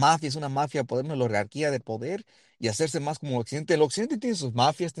esa mafia, es una mafia, poder, una oligarquía de poder y hacerse más como el occidente tiene sus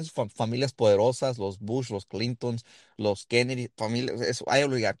mafias, tiene sus familias poderosas, los Bush, los Clintons, los Kennedy, familias, eso, hay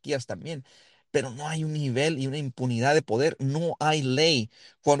oligarquías también, pero no hay un nivel y una impunidad de poder, no hay ley.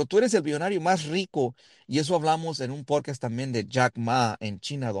 Cuando tú eres el millonario más rico, y eso hablamos en un podcast también de Jack Ma en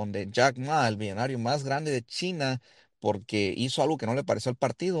China, donde Jack Ma, el millonario más grande de China, porque hizo algo que no le pareció al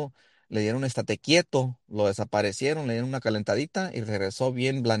partido, le dieron estate quieto, lo desaparecieron, le dieron una calentadita y regresó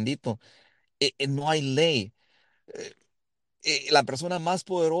bien blandito. No hay ley. Eh, la persona más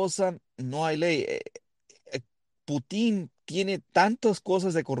poderosa, no hay ley. Eh, Putin tiene tantas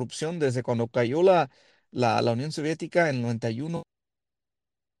cosas de corrupción desde cuando cayó la Unión Soviética en el 91.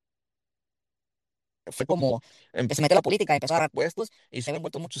 Fue como empezó a meter la política, empezó a agarrar puestos y se han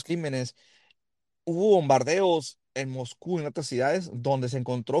vuelto muchos crímenes. Hubo bombardeos en Moscú y en otras ciudades donde se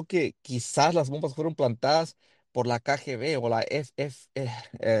encontró que quizás las bombas fueron plantadas por la KGB o la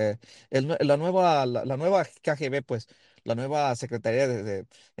la nueva KGB, pues, la nueva Secretaría de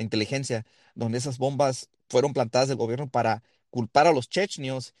Inteligencia, donde esas bombas fueron plantadas del gobierno para culpar a los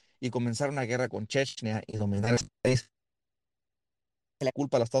chechenios y comenzar una guerra con Chechnya y dominar el país. La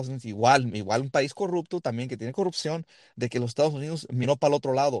culpa a los Estados Unidos, igual un país corrupto también que tiene corrupción, de que los Estados Unidos miró para el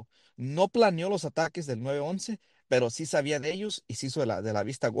otro lado. No planeó los ataques del 9/11, pero sí sabía de ellos y se hizo de la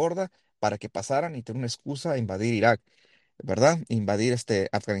vista gorda para que pasaran y tener una excusa a invadir Irak, ¿verdad? Invadir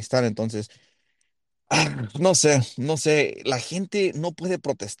Afganistán. Entonces, no sé, la gente no puede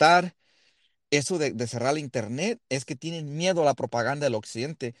protestar. Eso de cerrar la internet es que tienen miedo a la propaganda del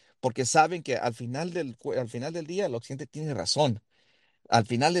occidente, porque saben que al final del día el occidente tiene razón. Al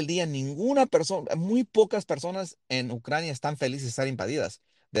final del día, ninguna persona, muy pocas personas en Ucrania están felices de estar invadidas,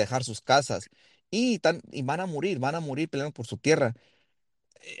 de dejar sus casas y van a morir peleando por su tierra.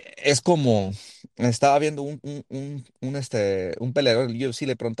 Es como, estaba viendo un peleador del UFC,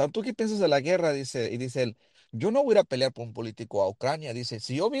 le preguntaron, ¿tú qué piensas de la guerra? Y dice él, yo no voy a ir a pelear por un político a Ucrania. Dice,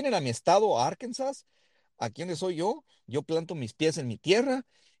 si yo vienen a mi estado, a Arkansas, aquí donde soy yo planto mis pies en mi tierra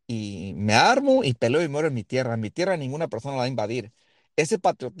y me armo y peleo y muero en mi tierra. En mi tierra ninguna persona la va a invadir. Ese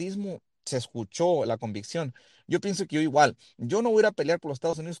patriotismo se escuchó, la convicción. Yo pienso que yo igual, yo no voy a ir a pelear por los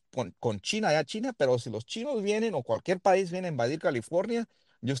Estados Unidos con China, allá China, pero si los chinos vienen o cualquier país viene a invadir California,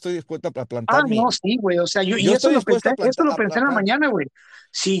 yo estoy dispuesto a Ah, plantar no, sí, güey, o sea, y yo estoy dispuesto eso lo pensé en la mañana, güey.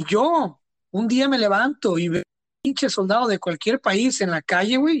 Si yo un día me levanto y veo un pinche soldado de cualquier país en la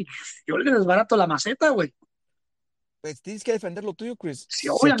calle, güey, yo le desbarato la maceta, güey. pues tienes que defender lo tuyo, Chris. Sí, Si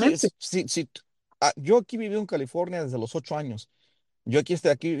aquí, obviamente. yo aquí viví en California desde los 8 años. Yo aquí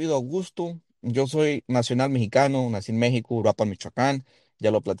estoy aquí he vivido a gusto. Yo soy nacional mexicano, nací en México, Uruapan, Michoacán. Ya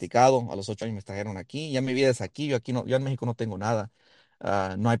lo he platicado. A los 8 años me trajeron aquí. Ya mi vida es aquí. Yo aquí no, yo en México no tengo nada.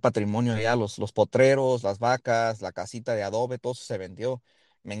 No hay patrimonio allá. Los potreros, las vacas, la casita de adobe, todo eso se vendió.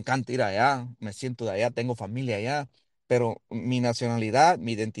 Me encanta ir allá. Me siento de allá. Tengo familia allá. Pero mi nacionalidad,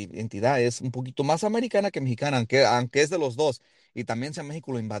 mi identidad es un poquito más americana que mexicana, aunque es de los dos. Y también si a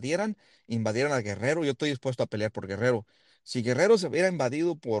México lo invadieran a Guerrero, yo estoy dispuesto a pelear por Guerrero. Si Guerrero se hubiera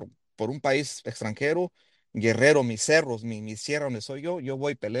invadido por un país extranjero, Guerrero, mis cerros, mi sierra donde soy yo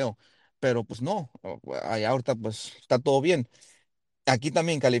voy y peleo. Pero pues no, allá ahorita pues está todo bien. Aquí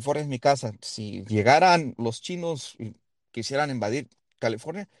también, California es mi casa. Si llegaran los chinos y quisieran invadir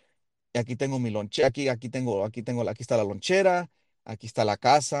California, aquí tengo mi lonchera, aquí está la lonchera, aquí está la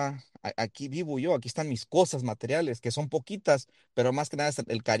casa, aquí vivo yo, aquí están mis cosas materiales, que son poquitas, pero más que nada es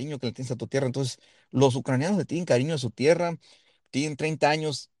el cariño que le tienes a tu tierra. Entonces, los ucranianos le tienen cariño a su tierra, tienen 30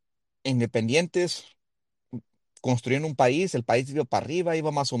 años independientes, construyendo un país, el país iba para arriba,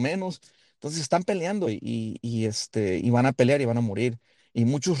 iba más o menos. Entonces están peleando y van a pelear y van a morir. Y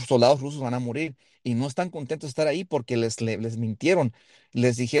muchos soldados rusos van a morir y no están contentos de estar ahí porque les mintieron.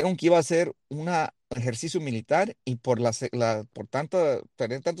 Les dijeron que iba a ser un ejercicio militar y por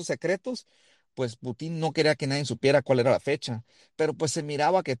tener tantos secretos, pues Putin no quería que nadie supiera cuál era la fecha. Pero pues se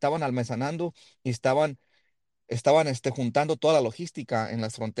miraba que estaban almacenando y estaban juntando toda la logística en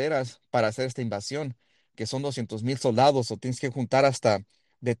las fronteras para hacer esta invasión, que son 200,000 soldados, o tienes que juntar hasta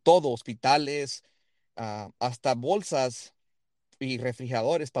de todo, hospitales, hasta bolsas y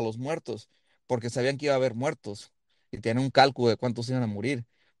refrigeradores para los muertos, porque sabían que iba a haber muertos y tenían un cálculo de cuántos iban a morir,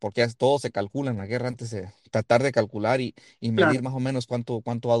 porque todo se calcula en la guerra antes de tratar de calcular y medir Claro. más o menos cuánto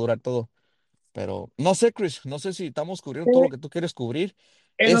va a durar todo. Pero no sé, Chris, no sé si estamos cubriendo todo lo que tú quieres cubrir.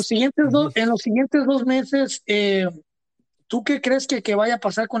 Es, ujú. En los siguientes 2 meses, ¿tú qué crees que vaya a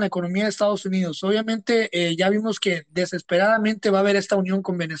pasar con la economía de Estados Unidos? Obviamente, ya vimos que desesperadamente va a haber esta unión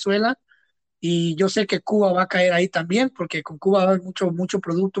con Venezuela. y yo sé que Cuba va a caer ahí también, porque con Cuba va a haber mucho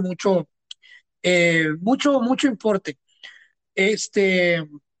producto, mucho importe. Este,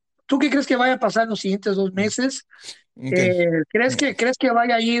 ¿Tú qué crees que vaya a pasar en los siguientes 2 meses? Ok. ¿Crees que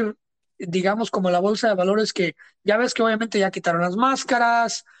vaya a ir, digamos, como la bolsa de valores, que ya ves que obviamente ya quitaron las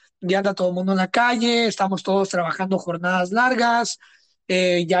máscaras, ya anda todo el mundo en la calle, estamos todos trabajando jornadas largas,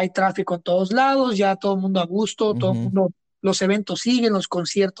 ya hay tráfico en todos lados, ya todo el mundo a gusto, todo el Ujú, mundo, los eventos siguen, los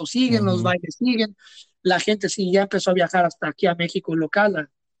conciertos siguen, los ujú. bailes siguen, la gente sí ya empezó a viajar hasta aquí a México local,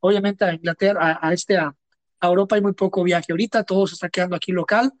 obviamente a Inglaterra, a Europa hay muy poco viaje ahorita, todo se está quedando aquí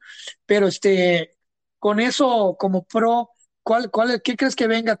local, pero con eso como pro, ¿qué crees que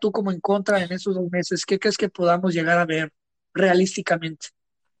venga tú como en contra en esos 2 meses? ¿Qué crees que podamos llegar a ver realísticamente?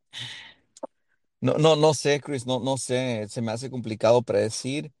 No, no, no sé, Chris, no, no sé, se me hace complicado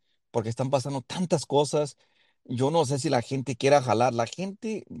predecir porque están pasando tantas cosas. Yo no sé si la gente quiera jalar. La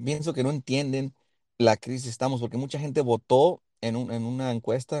gente, pienso que no entienden la crisis que estamos porque mucha gente votó en una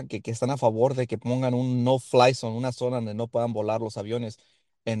encuesta que están a favor de que pongan un no-fly zone, una zona donde no puedan volar los aviones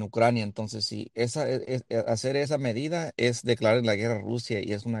en Ucrania. Entonces, sí, hacer esa medida es declarar la guerra a Rusia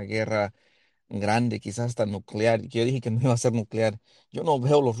y es una guerra grande, quizás hasta nuclear. Yo dije que no iba a ser nuclear. Yo no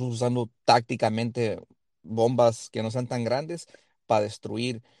veo a los rusos usando tácticamente bombas que no sean tan grandes para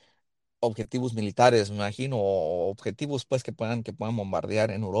destruir objetivos militares, me imagino, o objetivos pues que puedan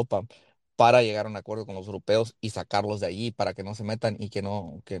bombardear en Europa para llegar a un acuerdo con los europeos y sacarlos de allí para que no se metan y que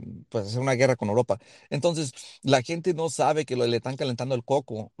no, que pues hacer una guerra con Europa. Entonces, la gente no sabe que le están calentando el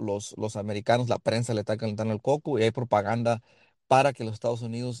coco, los americanos, la prensa le está calentando el coco y hay propaganda para que los Estados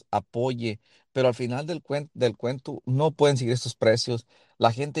Unidos apoye, pero al final del cuento no pueden seguir estos precios.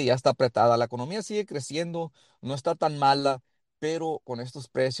 La gente ya está apretada, la economía sigue creciendo, no está tan mala, pero con estos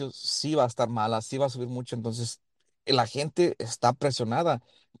precios sí va a estar mala, sí va a subir mucho, entonces la gente está presionada.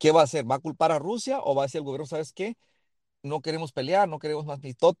 ¿Qué va a hacer? ¿Va a culpar a Rusia o va a decir el gobierno, sabes qué? No queremos pelear, no queremos más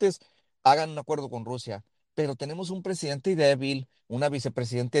mitotes, hagan un acuerdo con Rusia? Pero tenemos un presidente débil, una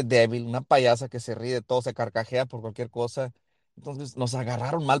vicepresidente débil, una payasa que se ríe de todo, se carcajea por cualquier cosa. Entonces nos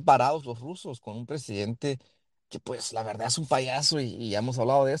agarraron mal parados los rusos con un presidente que pues la verdad es un payaso y ya hemos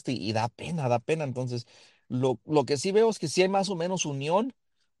hablado de esto y da pena, da pena. Entonces lo que sí veo es que sí hay más o menos unión.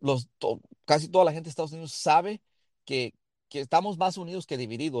 Casi toda la gente de Estados Unidos sabe que, que estamos más unidos que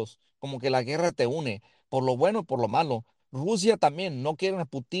divididos, como que la guerra te une, por lo bueno y por lo malo. Rusia también no quieren a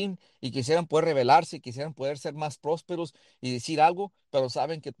Putin y quisieran poder rebelarse, quisieran poder ser más prósperos y decir algo, pero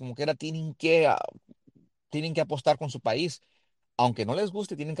saben que como quiera tienen que apostar con su país, aunque no les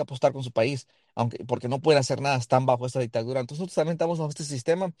guste, tienen que apostar con su país, porque no pueden hacer nada, están bajo esta dictadura. Entonces nosotros también estamos bajo este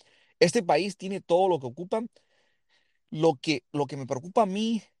sistema. Este país tiene todo lo que ocupan. Lo que me preocupa a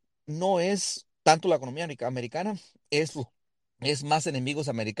mí no es tanto la economía americana, es, es más enemigos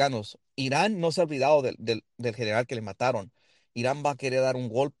americanos. Irán no se ha olvidado del general que le mataron. Irán va a querer dar un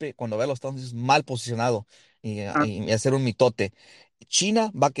golpe cuando vea a los Estados Unidos mal posicionado y hacer un mitote.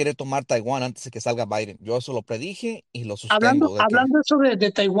 China va a querer tomar Taiwán antes de que salga Biden. Yo eso lo predije y lo Hablando, sostengo de que hablando eso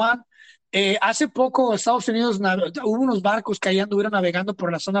de Taiwán, hace poco Estados Unidos hubo unos barcos que ahí anduvieron navegando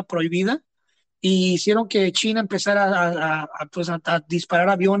por la zona prohibida y hicieron que China empezara pues a disparar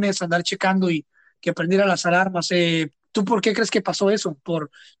aviones, a andar checando y que prendiera las alarmas. ¿Tú por qué crees que pasó eso?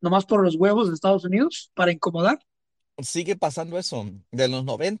 ¿Nomás por los huevos de Estados Unidos para incomodar? sigue pasando eso. De los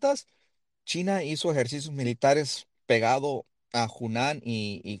noventas China hizo ejercicios militares pegado a Hunan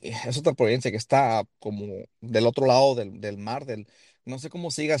y es otra provincia que está como del otro lado del mar, no sé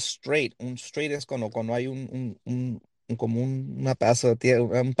cómo se diga strait. Un strait es cuando hay como una pedazo de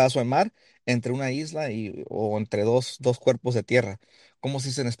tierra, un paso de mar entre una isla o entre dos cuerpos de tierra. ¿Cómo se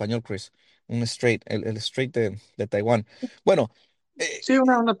dice en español, Chris? Un strait, el strait de Taiwán. Bueno, eh, Sí,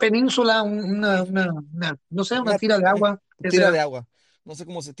 una península, no sé, una una tira de agua, ¿qué tira de será? agua. No sé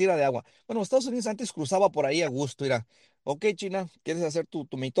cómo se tira de agua. Bueno, Estados Unidos antes cruzaba por ahí a gusto. Mira, ok, China, ¿quieres hacer tu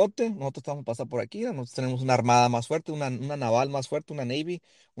mitote? Nosotros vamos a pasar por aquí. Nosotros tenemos una armada más fuerte, una naval más fuerte, una navy,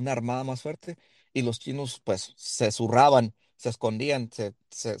 una armada más fuerte. Y los chinos, pues, se zurraban, se escondían, se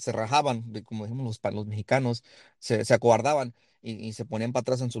rajaban, como decimos los mexicanos, se acobardaban y se ponían para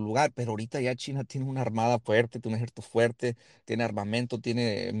atrás en su lugar. Pero ahorita ya China tiene una armada fuerte, tiene un ejército fuerte, tiene armamento,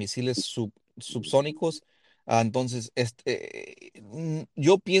 tiene misiles subsónicos. Entonces,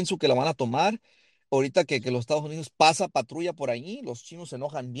 yo pienso que la van a tomar. Ahorita que los Estados Unidos pasa patrulla por allí, los chinos se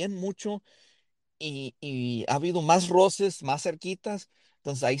enojan bien mucho y ha habido más roces, más cerquitas.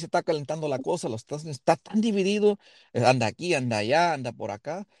 Entonces ahí se está calentando la cosa. Los Estados Unidos está tan dividido, anda aquí, anda allá, anda por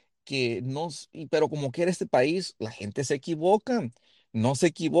acá, que no, pero como quiera este país, la gente se equivoca. no se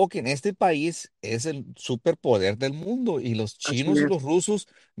equivoquen, este país es el superpoder del mundo y los Así chinos y es. los rusos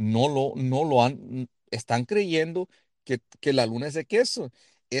están creyendo que la luna es de queso.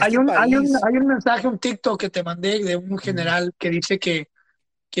 Hay Este un, hay un, país, hay un mensaje, un TikTok que te mandé de un ujú, general que dice que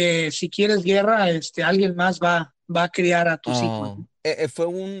si quieres guerra, alguien más va a criar a tus hijos. fue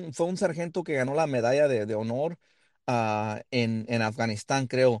un sargento que ganó la medalla de honor en Afganistán,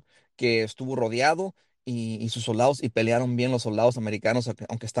 creo, que estuvo rodeado y sus soldados, y pelearon bien los soldados americanos,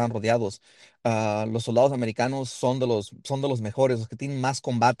 aunque estaban rodeados. Los soldados americanos son de los mejores, los que tienen más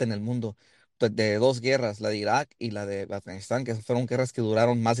combate en el mundo. De dos guerras, la de Irak y la de Afganistán, que fueron guerras que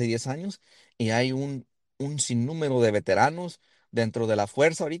duraron más de 10 años, y hay un sinnúmero de veteranos dentro de la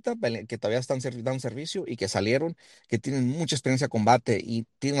fuerza ahorita que todavía están dando servicio y que salieron, que tienen mucha experiencia de combate y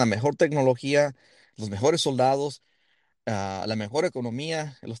tienen la mejor tecnología, los mejores soldados, la mejor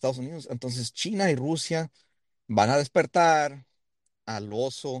economía en los Estados Unidos. Entonces China y Rusia van a despertar al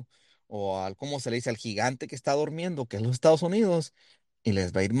oso o al, ¿cómo se le dice? Al gigante que está durmiendo, que es los Estados Unidos, y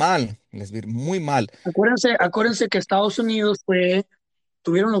les va a ir mal, les va a ir muy mal. Acuérdense que Estados Unidos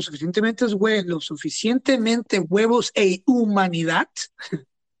tuvieron lo suficientemente huevos e humanidad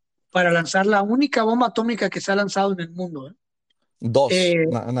para lanzar la única bomba atómica que se ha lanzado en el mundo. ¿Eh? Dos, Eh,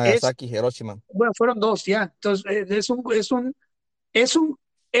 es, Nagasaki, Hiroshima. bueno, fueron dos ya. Entonces, es un,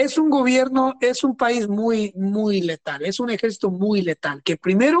 es un gobierno, es un país muy, muy letal, es un ejército muy letal, que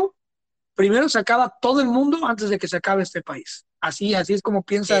primero se acaba todo el mundo antes de que se acabe este país. Así es como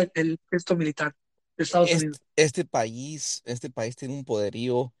piensa Eh, el ejército militar de Estados Unidos. este país tiene un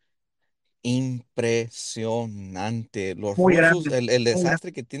poderío impresionante. Los Muy rusos, grande, el muy grande.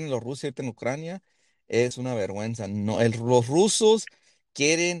 desastre que tienen los rusos ahorita en Ucrania es una vergüenza. No, los rusos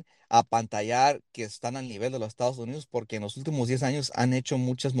quieren apantallar que están al nivel de los Estados Unidos porque en los últimos 10 años han hecho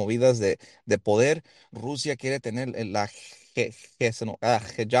muchas movidas de poder. Rusia quiere tener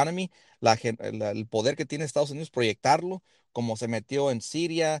hegemony, el poder que tiene Estados Unidos, proyectarlo, como se metió en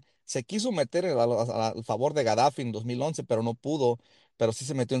Siria. Se quiso meter al favor de Gaddafi en 2011, pero no pudo. Pero sí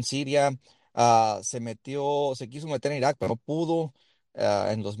se metió en Siria. Se quiso meter en Irak, pero no pudo.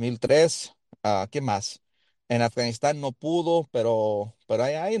 En 2003. ¿Qué más? En Afganistán no pudo, pero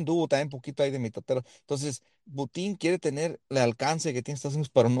ahí anduvo también un poquito ahí de mitotero. Entonces, Putin quiere tener el alcance que tiene Estados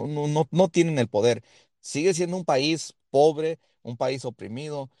Unidos, pero no tienen el poder. Sigue siendo un país pobre, un país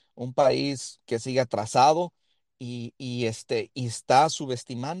oprimido, un país que sigue atrasado, y está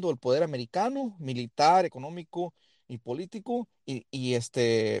subestimando el poder americano, militar, económico y político, y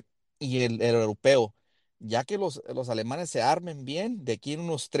el europeo. Ya que los alemanes se armen bien de aquí en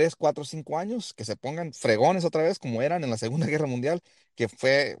unos 3 4 5 años, que se pongan fregones otra vez como eran en la Segunda Guerra Mundial, que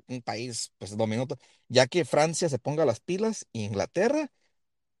fue un país pues dominó ya que Francia se ponga las pilas y Inglaterra,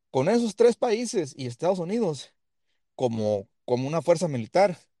 con esos tres países y Estados Unidos como una fuerza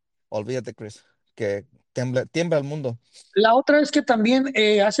militar, olvídate, Chris, que tiembla el mundo. La otra es que también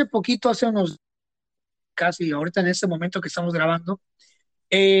hace unos, casi ahorita en este momento que estamos grabando,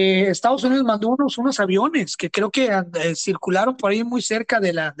 Estados Unidos mandó unos aviones que creo que circularon por ahí muy cerca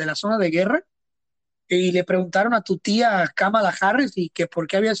de la zona de guerra y le preguntaron a tu tía Kamala Harris y que por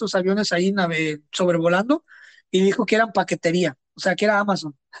qué había esos aviones ahí sobrevolando y dijo que eran paquetería, o sea, que era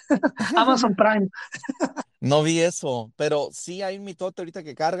Amazon, Amazon Prime. No vi eso, pero sí hay un mitote ahorita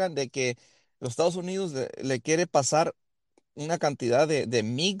que cargan de que los Estados Unidos le quiere pasar una cantidad de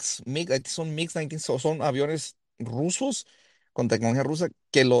son MiG-19, son aviones rusos con tecnología rusa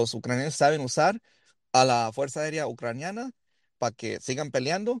que los ucranianos saben usar a la Fuerza Aérea Ucraniana para que sigan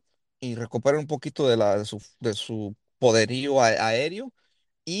peleando y recuperen un poquito de su poderío aéreo.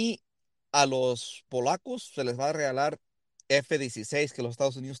 Y a los polacos se les va a regalar F-16 que los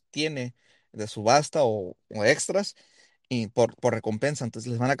Estados Unidos tiene de subasta o extras y por recompensa. Entonces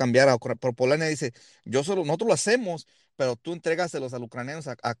les van a cambiar por Polonia. Dice, nosotros lo hacemos, pero tú entrégaselos a los ucranianos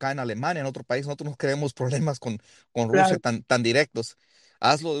acá en Alemania, en otro país. Nosotros no queremos problemas con Rusia Claro. tan directos.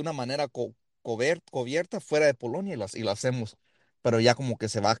 Hazlo de una manera cubierta fuera de Polonia y lo hacemos. Pero ya como que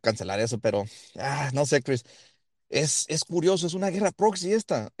se va a cancelar eso, pero no sé, Chris. Es curioso, es una guerra proxy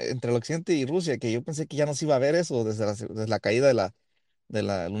esta entre el Occidente y Rusia, que yo pensé que ya no se iba a ver eso desde la caída de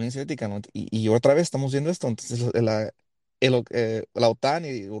la Unión Soviética, ¿no? Y otra vez estamos viendo esto. Entonces, la OTAN y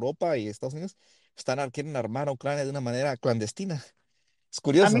Europa y Estados Unidos quieren armar a Ucrania de una manera clandestina. Es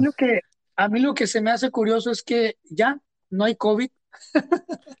A mí curioso. lo que, a mí lo que se me hace curioso es que ya no hay COVID,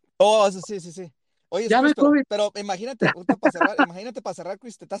 Oh, eso sí, sí, sí. Oye, ya no Chris, hay pero, COVID. pero imagínate para cerrar,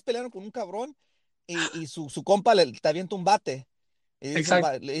 Chris, te estás peleando con un cabrón y su compa te avienta un bate. Y dice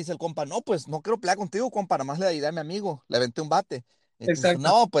Exacto, le dice el compa, no, pues no quiero pelear contigo, compa, nada más le ayudé a mi amigo, le aventé un bate. Y te dice, exacto.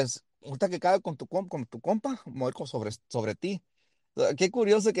 no, pues, ahorita que cae con tu compa, me voy a ir sobre ti. Qué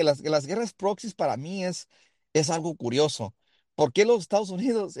curioso que las guerras proxies para mí es algo curioso. ¿Por qué los Estados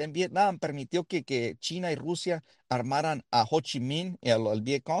Unidos en Vietnam permitió que China y Rusia armaran a Ho Chi Minh y al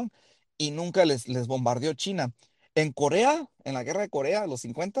Vietcong y nunca les bombardeó China? En Corea, en la guerra de Corea, los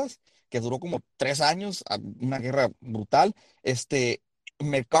 50, que duró como 3 años, una guerra brutal,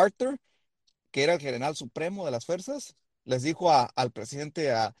 MacArthur, que era el general supremo de las fuerzas, les dijo al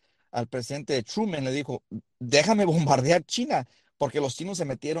presidente Truman, le dijo, déjame bombardear China, porque los chinos se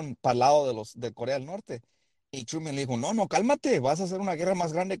metieron para el lado de Corea del Norte. Y Truman le dijo, no, no, cálmate, vas a hacer una guerra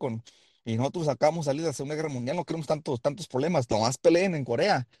más grande y nosotros acabamos de salir de la Segunda Guerra Mundial, no queremos tantos problemas, nomás peleen en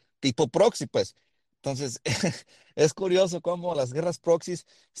Corea, tipo proxy, pues. Entonces, es curioso cómo las guerras proxies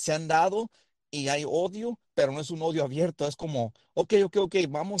se han dado y hay odio, pero no es un odio abierto, es como, ok,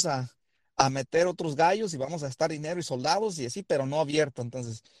 vamos a meter otros gallos y vamos a estar dinero y soldados y así, pero no abierto.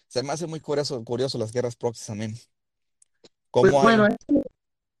 Entonces, se me hace muy curioso las guerras proxies también. Pues ¿Cómo bueno,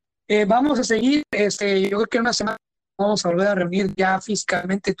 hay? vamos a seguir. Yo creo que en una semana vamos a volver a reunir ya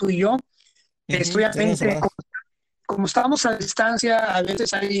físicamente tú y yo. Ujú, en una Obviamente, semana. como estamos a distancia, a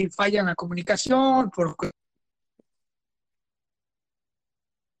veces hay falla en la comunicación por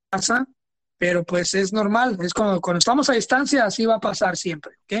pasa, pero pues es normal. Es cuando estamos a distancia, así va a pasar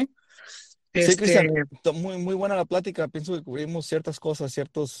siempre, ¿ok? Sí, Este, Cristian, muy, muy buena la plática. Pienso que cubrimos ciertas cosas,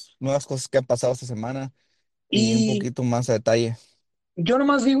 ciertas nuevas cosas que han pasado esta semana y un y poquito más a detalle. yo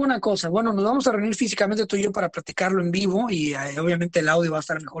nomás digo una cosa. Bueno, nos vamos a reunir físicamente tú y yo para platicarlo en vivo y obviamente el audio va a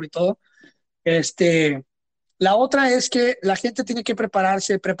estar mejor y todo. Este, La otra es que la gente tiene que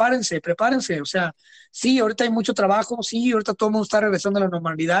prepararse, prepárense. O sea, sí, ahorita hay mucho trabajo, sí, ahorita todo el mundo está regresando a la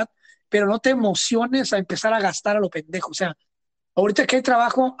normalidad, pero no te emociones a empezar a gastar a lo pendejo. O sea, ahorita que hay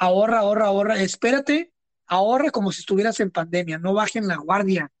trabajo, ahorra, espérate, ahorra como si estuvieras en pandemia, no bajen la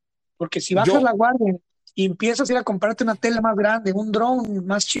guardia, porque si bajas Yo, la guardia y empiezas a ir a comprarte una tele más grande, un drone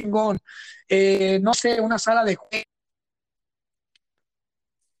más chingón, no sé, una sala de juegos.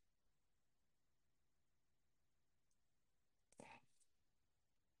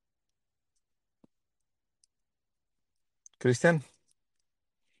 Cristian,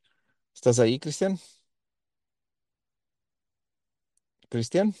 ¿estás ahí, Cristian?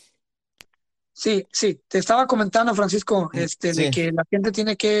 Cristian. Sí, te estaba comentando, Francisco, de Sí, que la gente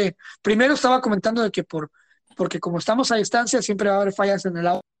tiene que, primero estaba comentando de que porque como estamos a distancia, siempre va a haber fallas en el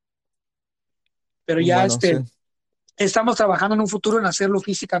audio, pero ya bueno, sí. estamos trabajando en un futuro en hacerlo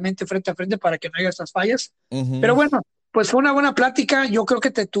físicamente frente a frente para que no haya estas fallas. Pero Ujú. bueno, pues fue una buena plática. Yo creo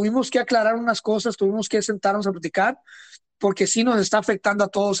que te tuvimos que aclarar unas cosas, tuvimos que sentarnos a platicar, porque sí nos está afectando a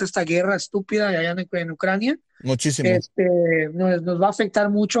todos esta guerra estúpida allá en Ucrania. Muchísimo. Este, nos va a afectar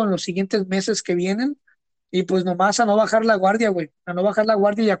mucho en los siguientes meses que vienen. Y pues nomás a no bajar la guardia, güey, a no bajar la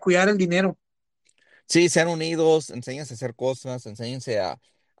guardia y a cuidar el dinero. Sí, sean unidos, enséñense a hacer cosas, enséñense a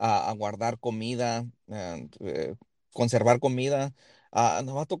guardar comida, conservar comida.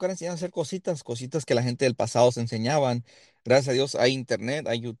 Nos va a tocar enseñar a hacer cositas que la gente del pasado se enseñaban. Gracias a Dios hay internet,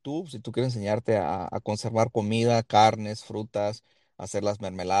 hay YouTube. Si tú quieres enseñarte a conservar comida, carnes, frutas, hacer las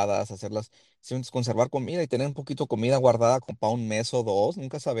mermeladas, sí, conservar comida y tener un poquito de comida guardada como para un mes o dos,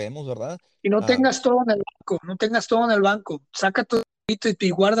 nunca sabemos, ¿verdad? Y no Ah, tengas todo en el banco, no tengas todo en el banco. Saca tu dinero y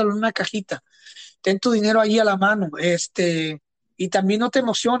guárdalo en una cajita. Ten tu dinero ahí a la mano. Y también no te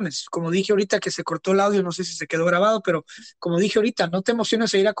emociones. Como dije ahorita que se cortó el audio, no sé si se quedó grabado, pero como dije ahorita, no te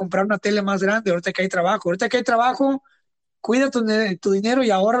emociones a ir a comprar una tele más grande ahorita que hay trabajo. Ahorita que hay trabajo, cuida tu dinero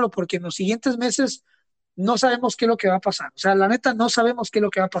y ahórralo porque en los siguientes meses no sabemos qué es lo que va a pasar. O sea, la neta, no sabemos qué es lo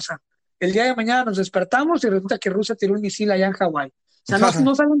que va a pasar. El día de mañana nos despertamos y resulta que Rusia tiró un misil allá en Hawái. O sea, no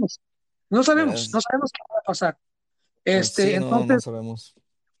sabemos, es- no sabemos qué va a pasar. sí, no Entonces, sabemos.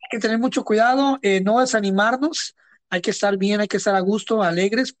 hay que tener mucho cuidado, no desanimarnos, hay que estar bien, hay que estar a gusto,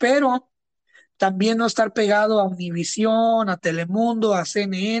 alegres, pero también no estar pegado a Univisión, a Telemundo, a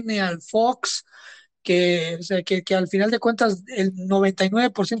CNN, al Fox, o sea, que al final de cuentas el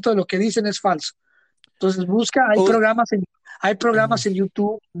 99% de lo que dicen es falso. Entonces busca, Pues, hay ujú. programas en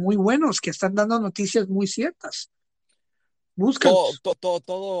YouTube muy buenos que están dando noticias muy ciertas. Todo, Búscalos.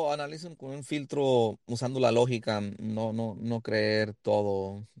 todo analicen con un filtro usando la lógica, no creer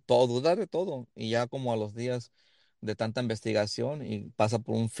todo, dudar de todo. Y ya como a los días de tanta investigación y pasa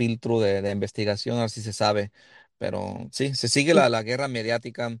por un filtro de investigación, a ver si se sabe. Pero sí, se sigue Y, la guerra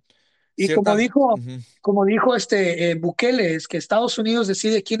mediática. y Cierta, ujú. como dijo Bukele, es que Estados Unidos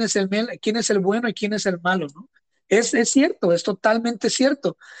decide quién es el bueno y quién es el malo, ¿no? Es cierto, es totalmente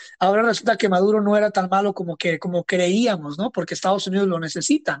cierto. Ahora resulta que Maduro no era tan malo como creíamos, ¿no? Porque Estados Unidos lo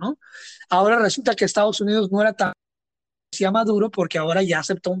necesita, ¿no? Ahora resulta que Estados Unidos no era tan decía Maduro porque ahora ya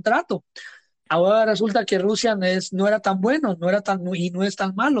aceptó un trato. ahora resulta que Rusia no era tan bueno, y no es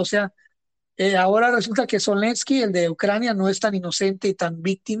tan malo. O sea, ahora resulta que Zelensky, el de Ucrania, no es tan inocente y tan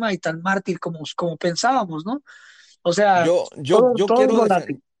víctima y tan mártir como pensábamos, ¿no? O sea, Yo, yo, todo, yo todo es quiero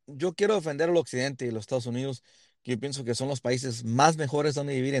volátil. yo quiero defender al Occidente y los Estados Unidos, que yo pienso que son los países más mejores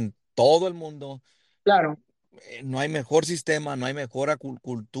donde vivir en todo el mundo. Claro, No hay mejor sistema, no hay mejor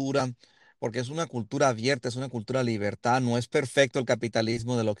cultura, porque es una cultura abierta, es una cultura de libertad. No es perfecto el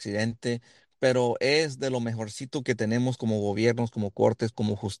capitalismo del occidente, pero es de lo mejorcito que tenemos como gobiernos, como cortes,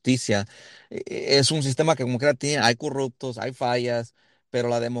 como justicia. Es un sistema que como quiera tiene, hay corruptos, hay fallas, pero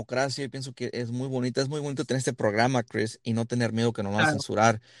la democracia yo pienso que es muy bonita. Es muy bonito tener este programa, Chris, y no tener miedo que nos van a claro.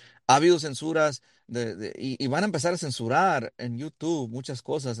 censurar. Ha habido censuras y van a empezar a censurar en YouTube muchas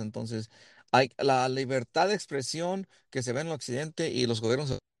cosas, entonces hay la libertad de expresión que se ve en el occidente y los gobiernos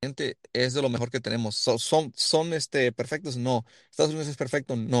del occidente es de lo mejor que tenemos. Son perfectos, no. Estados Unidos es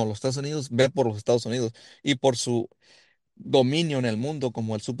perfecto, no. Los Estados Unidos ve por los Estados Unidos y por su dominio en el mundo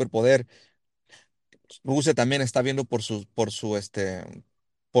como el superpoder. Rusia también está viendo por su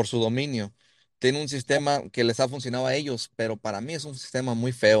dominio. Tiene un sistema que les ha funcionado a ellos, pero para mí es un sistema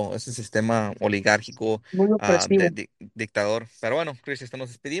muy feo, es un sistema oligárquico, Muy opresivo. dictador. Pero bueno, Chris, nos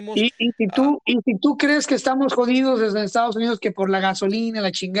despedimos. Ah, Y si tú crees que estamos jodidos desde Estados Unidos, que por la gasolina,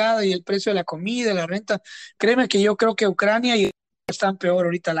 la chingada y el precio de la comida, la renta, créeme que yo creo que Ucrania y están peor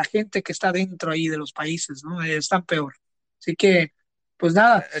ahorita, la gente que está dentro ahí de los países, ¿no? Están peor. Así que, pues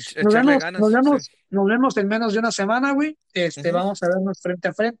nada, nos echarle vemos, nos ganas, sí. vemos, nos vemos en menos de una semana, güey. Ujú. Vamos a vernos frente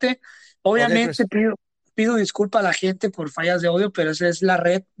a frente. Ok, Obviamente Chris. pido disculpa a la gente por fallas de audio, pero esa es la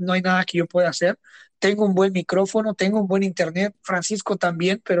red, no hay nada que yo pueda hacer. Tengo un buen micrófono, tengo un buen internet, Francisco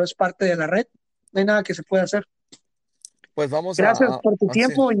también, pero es parte de la red. No hay nada que se pueda hacer. Pues vamos Gracias por tu así.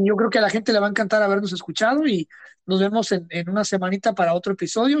 tiempo y yo creo que a la gente le va a encantar habernos escuchado y nos vemos en una semanita para otro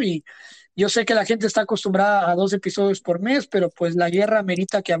episodio y yo sé que la gente está acostumbrada a 2 episodios por mes, pero pues la guerra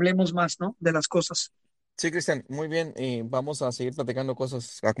amerita que hablemos más, ¿no? De las cosas. Sí, Cristian, muy bien. Y vamos a seguir platicando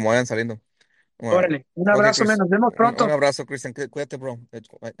cosas a como vayan saliendo. Bueno, Órale, un ok, abrazo, Chris. nos vemos Un pronto. abrazo, Cristian. Cuídate, bro.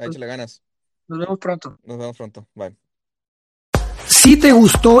 Nos Échale ganas. nos vemos pronto. Nos vemos pronto. Bye. Si te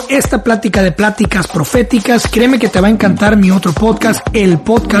gustó esta plática de pláticas proféticas, créeme que te va a encantar mi otro podcast, el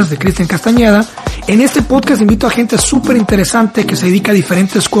podcast de Cristian Castañeda. En este podcast invito a gente súper interesante que se dedica a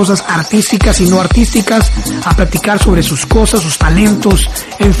diferentes cosas artísticas y no artísticas, a platicar sobre sus cosas, sus talentos,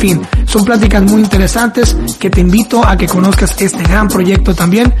 en fin. Son pláticas muy interesantes que te invito a que conozcas este gran proyecto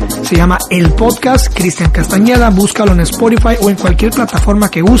también. Se llama El Podcast Cristian Castañeda. Búscalo en Spotify o en cualquier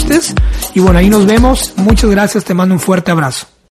plataforma que gustes. Y bueno, ahí nos vemos. Muchas gracias, te mando un fuerte abrazo.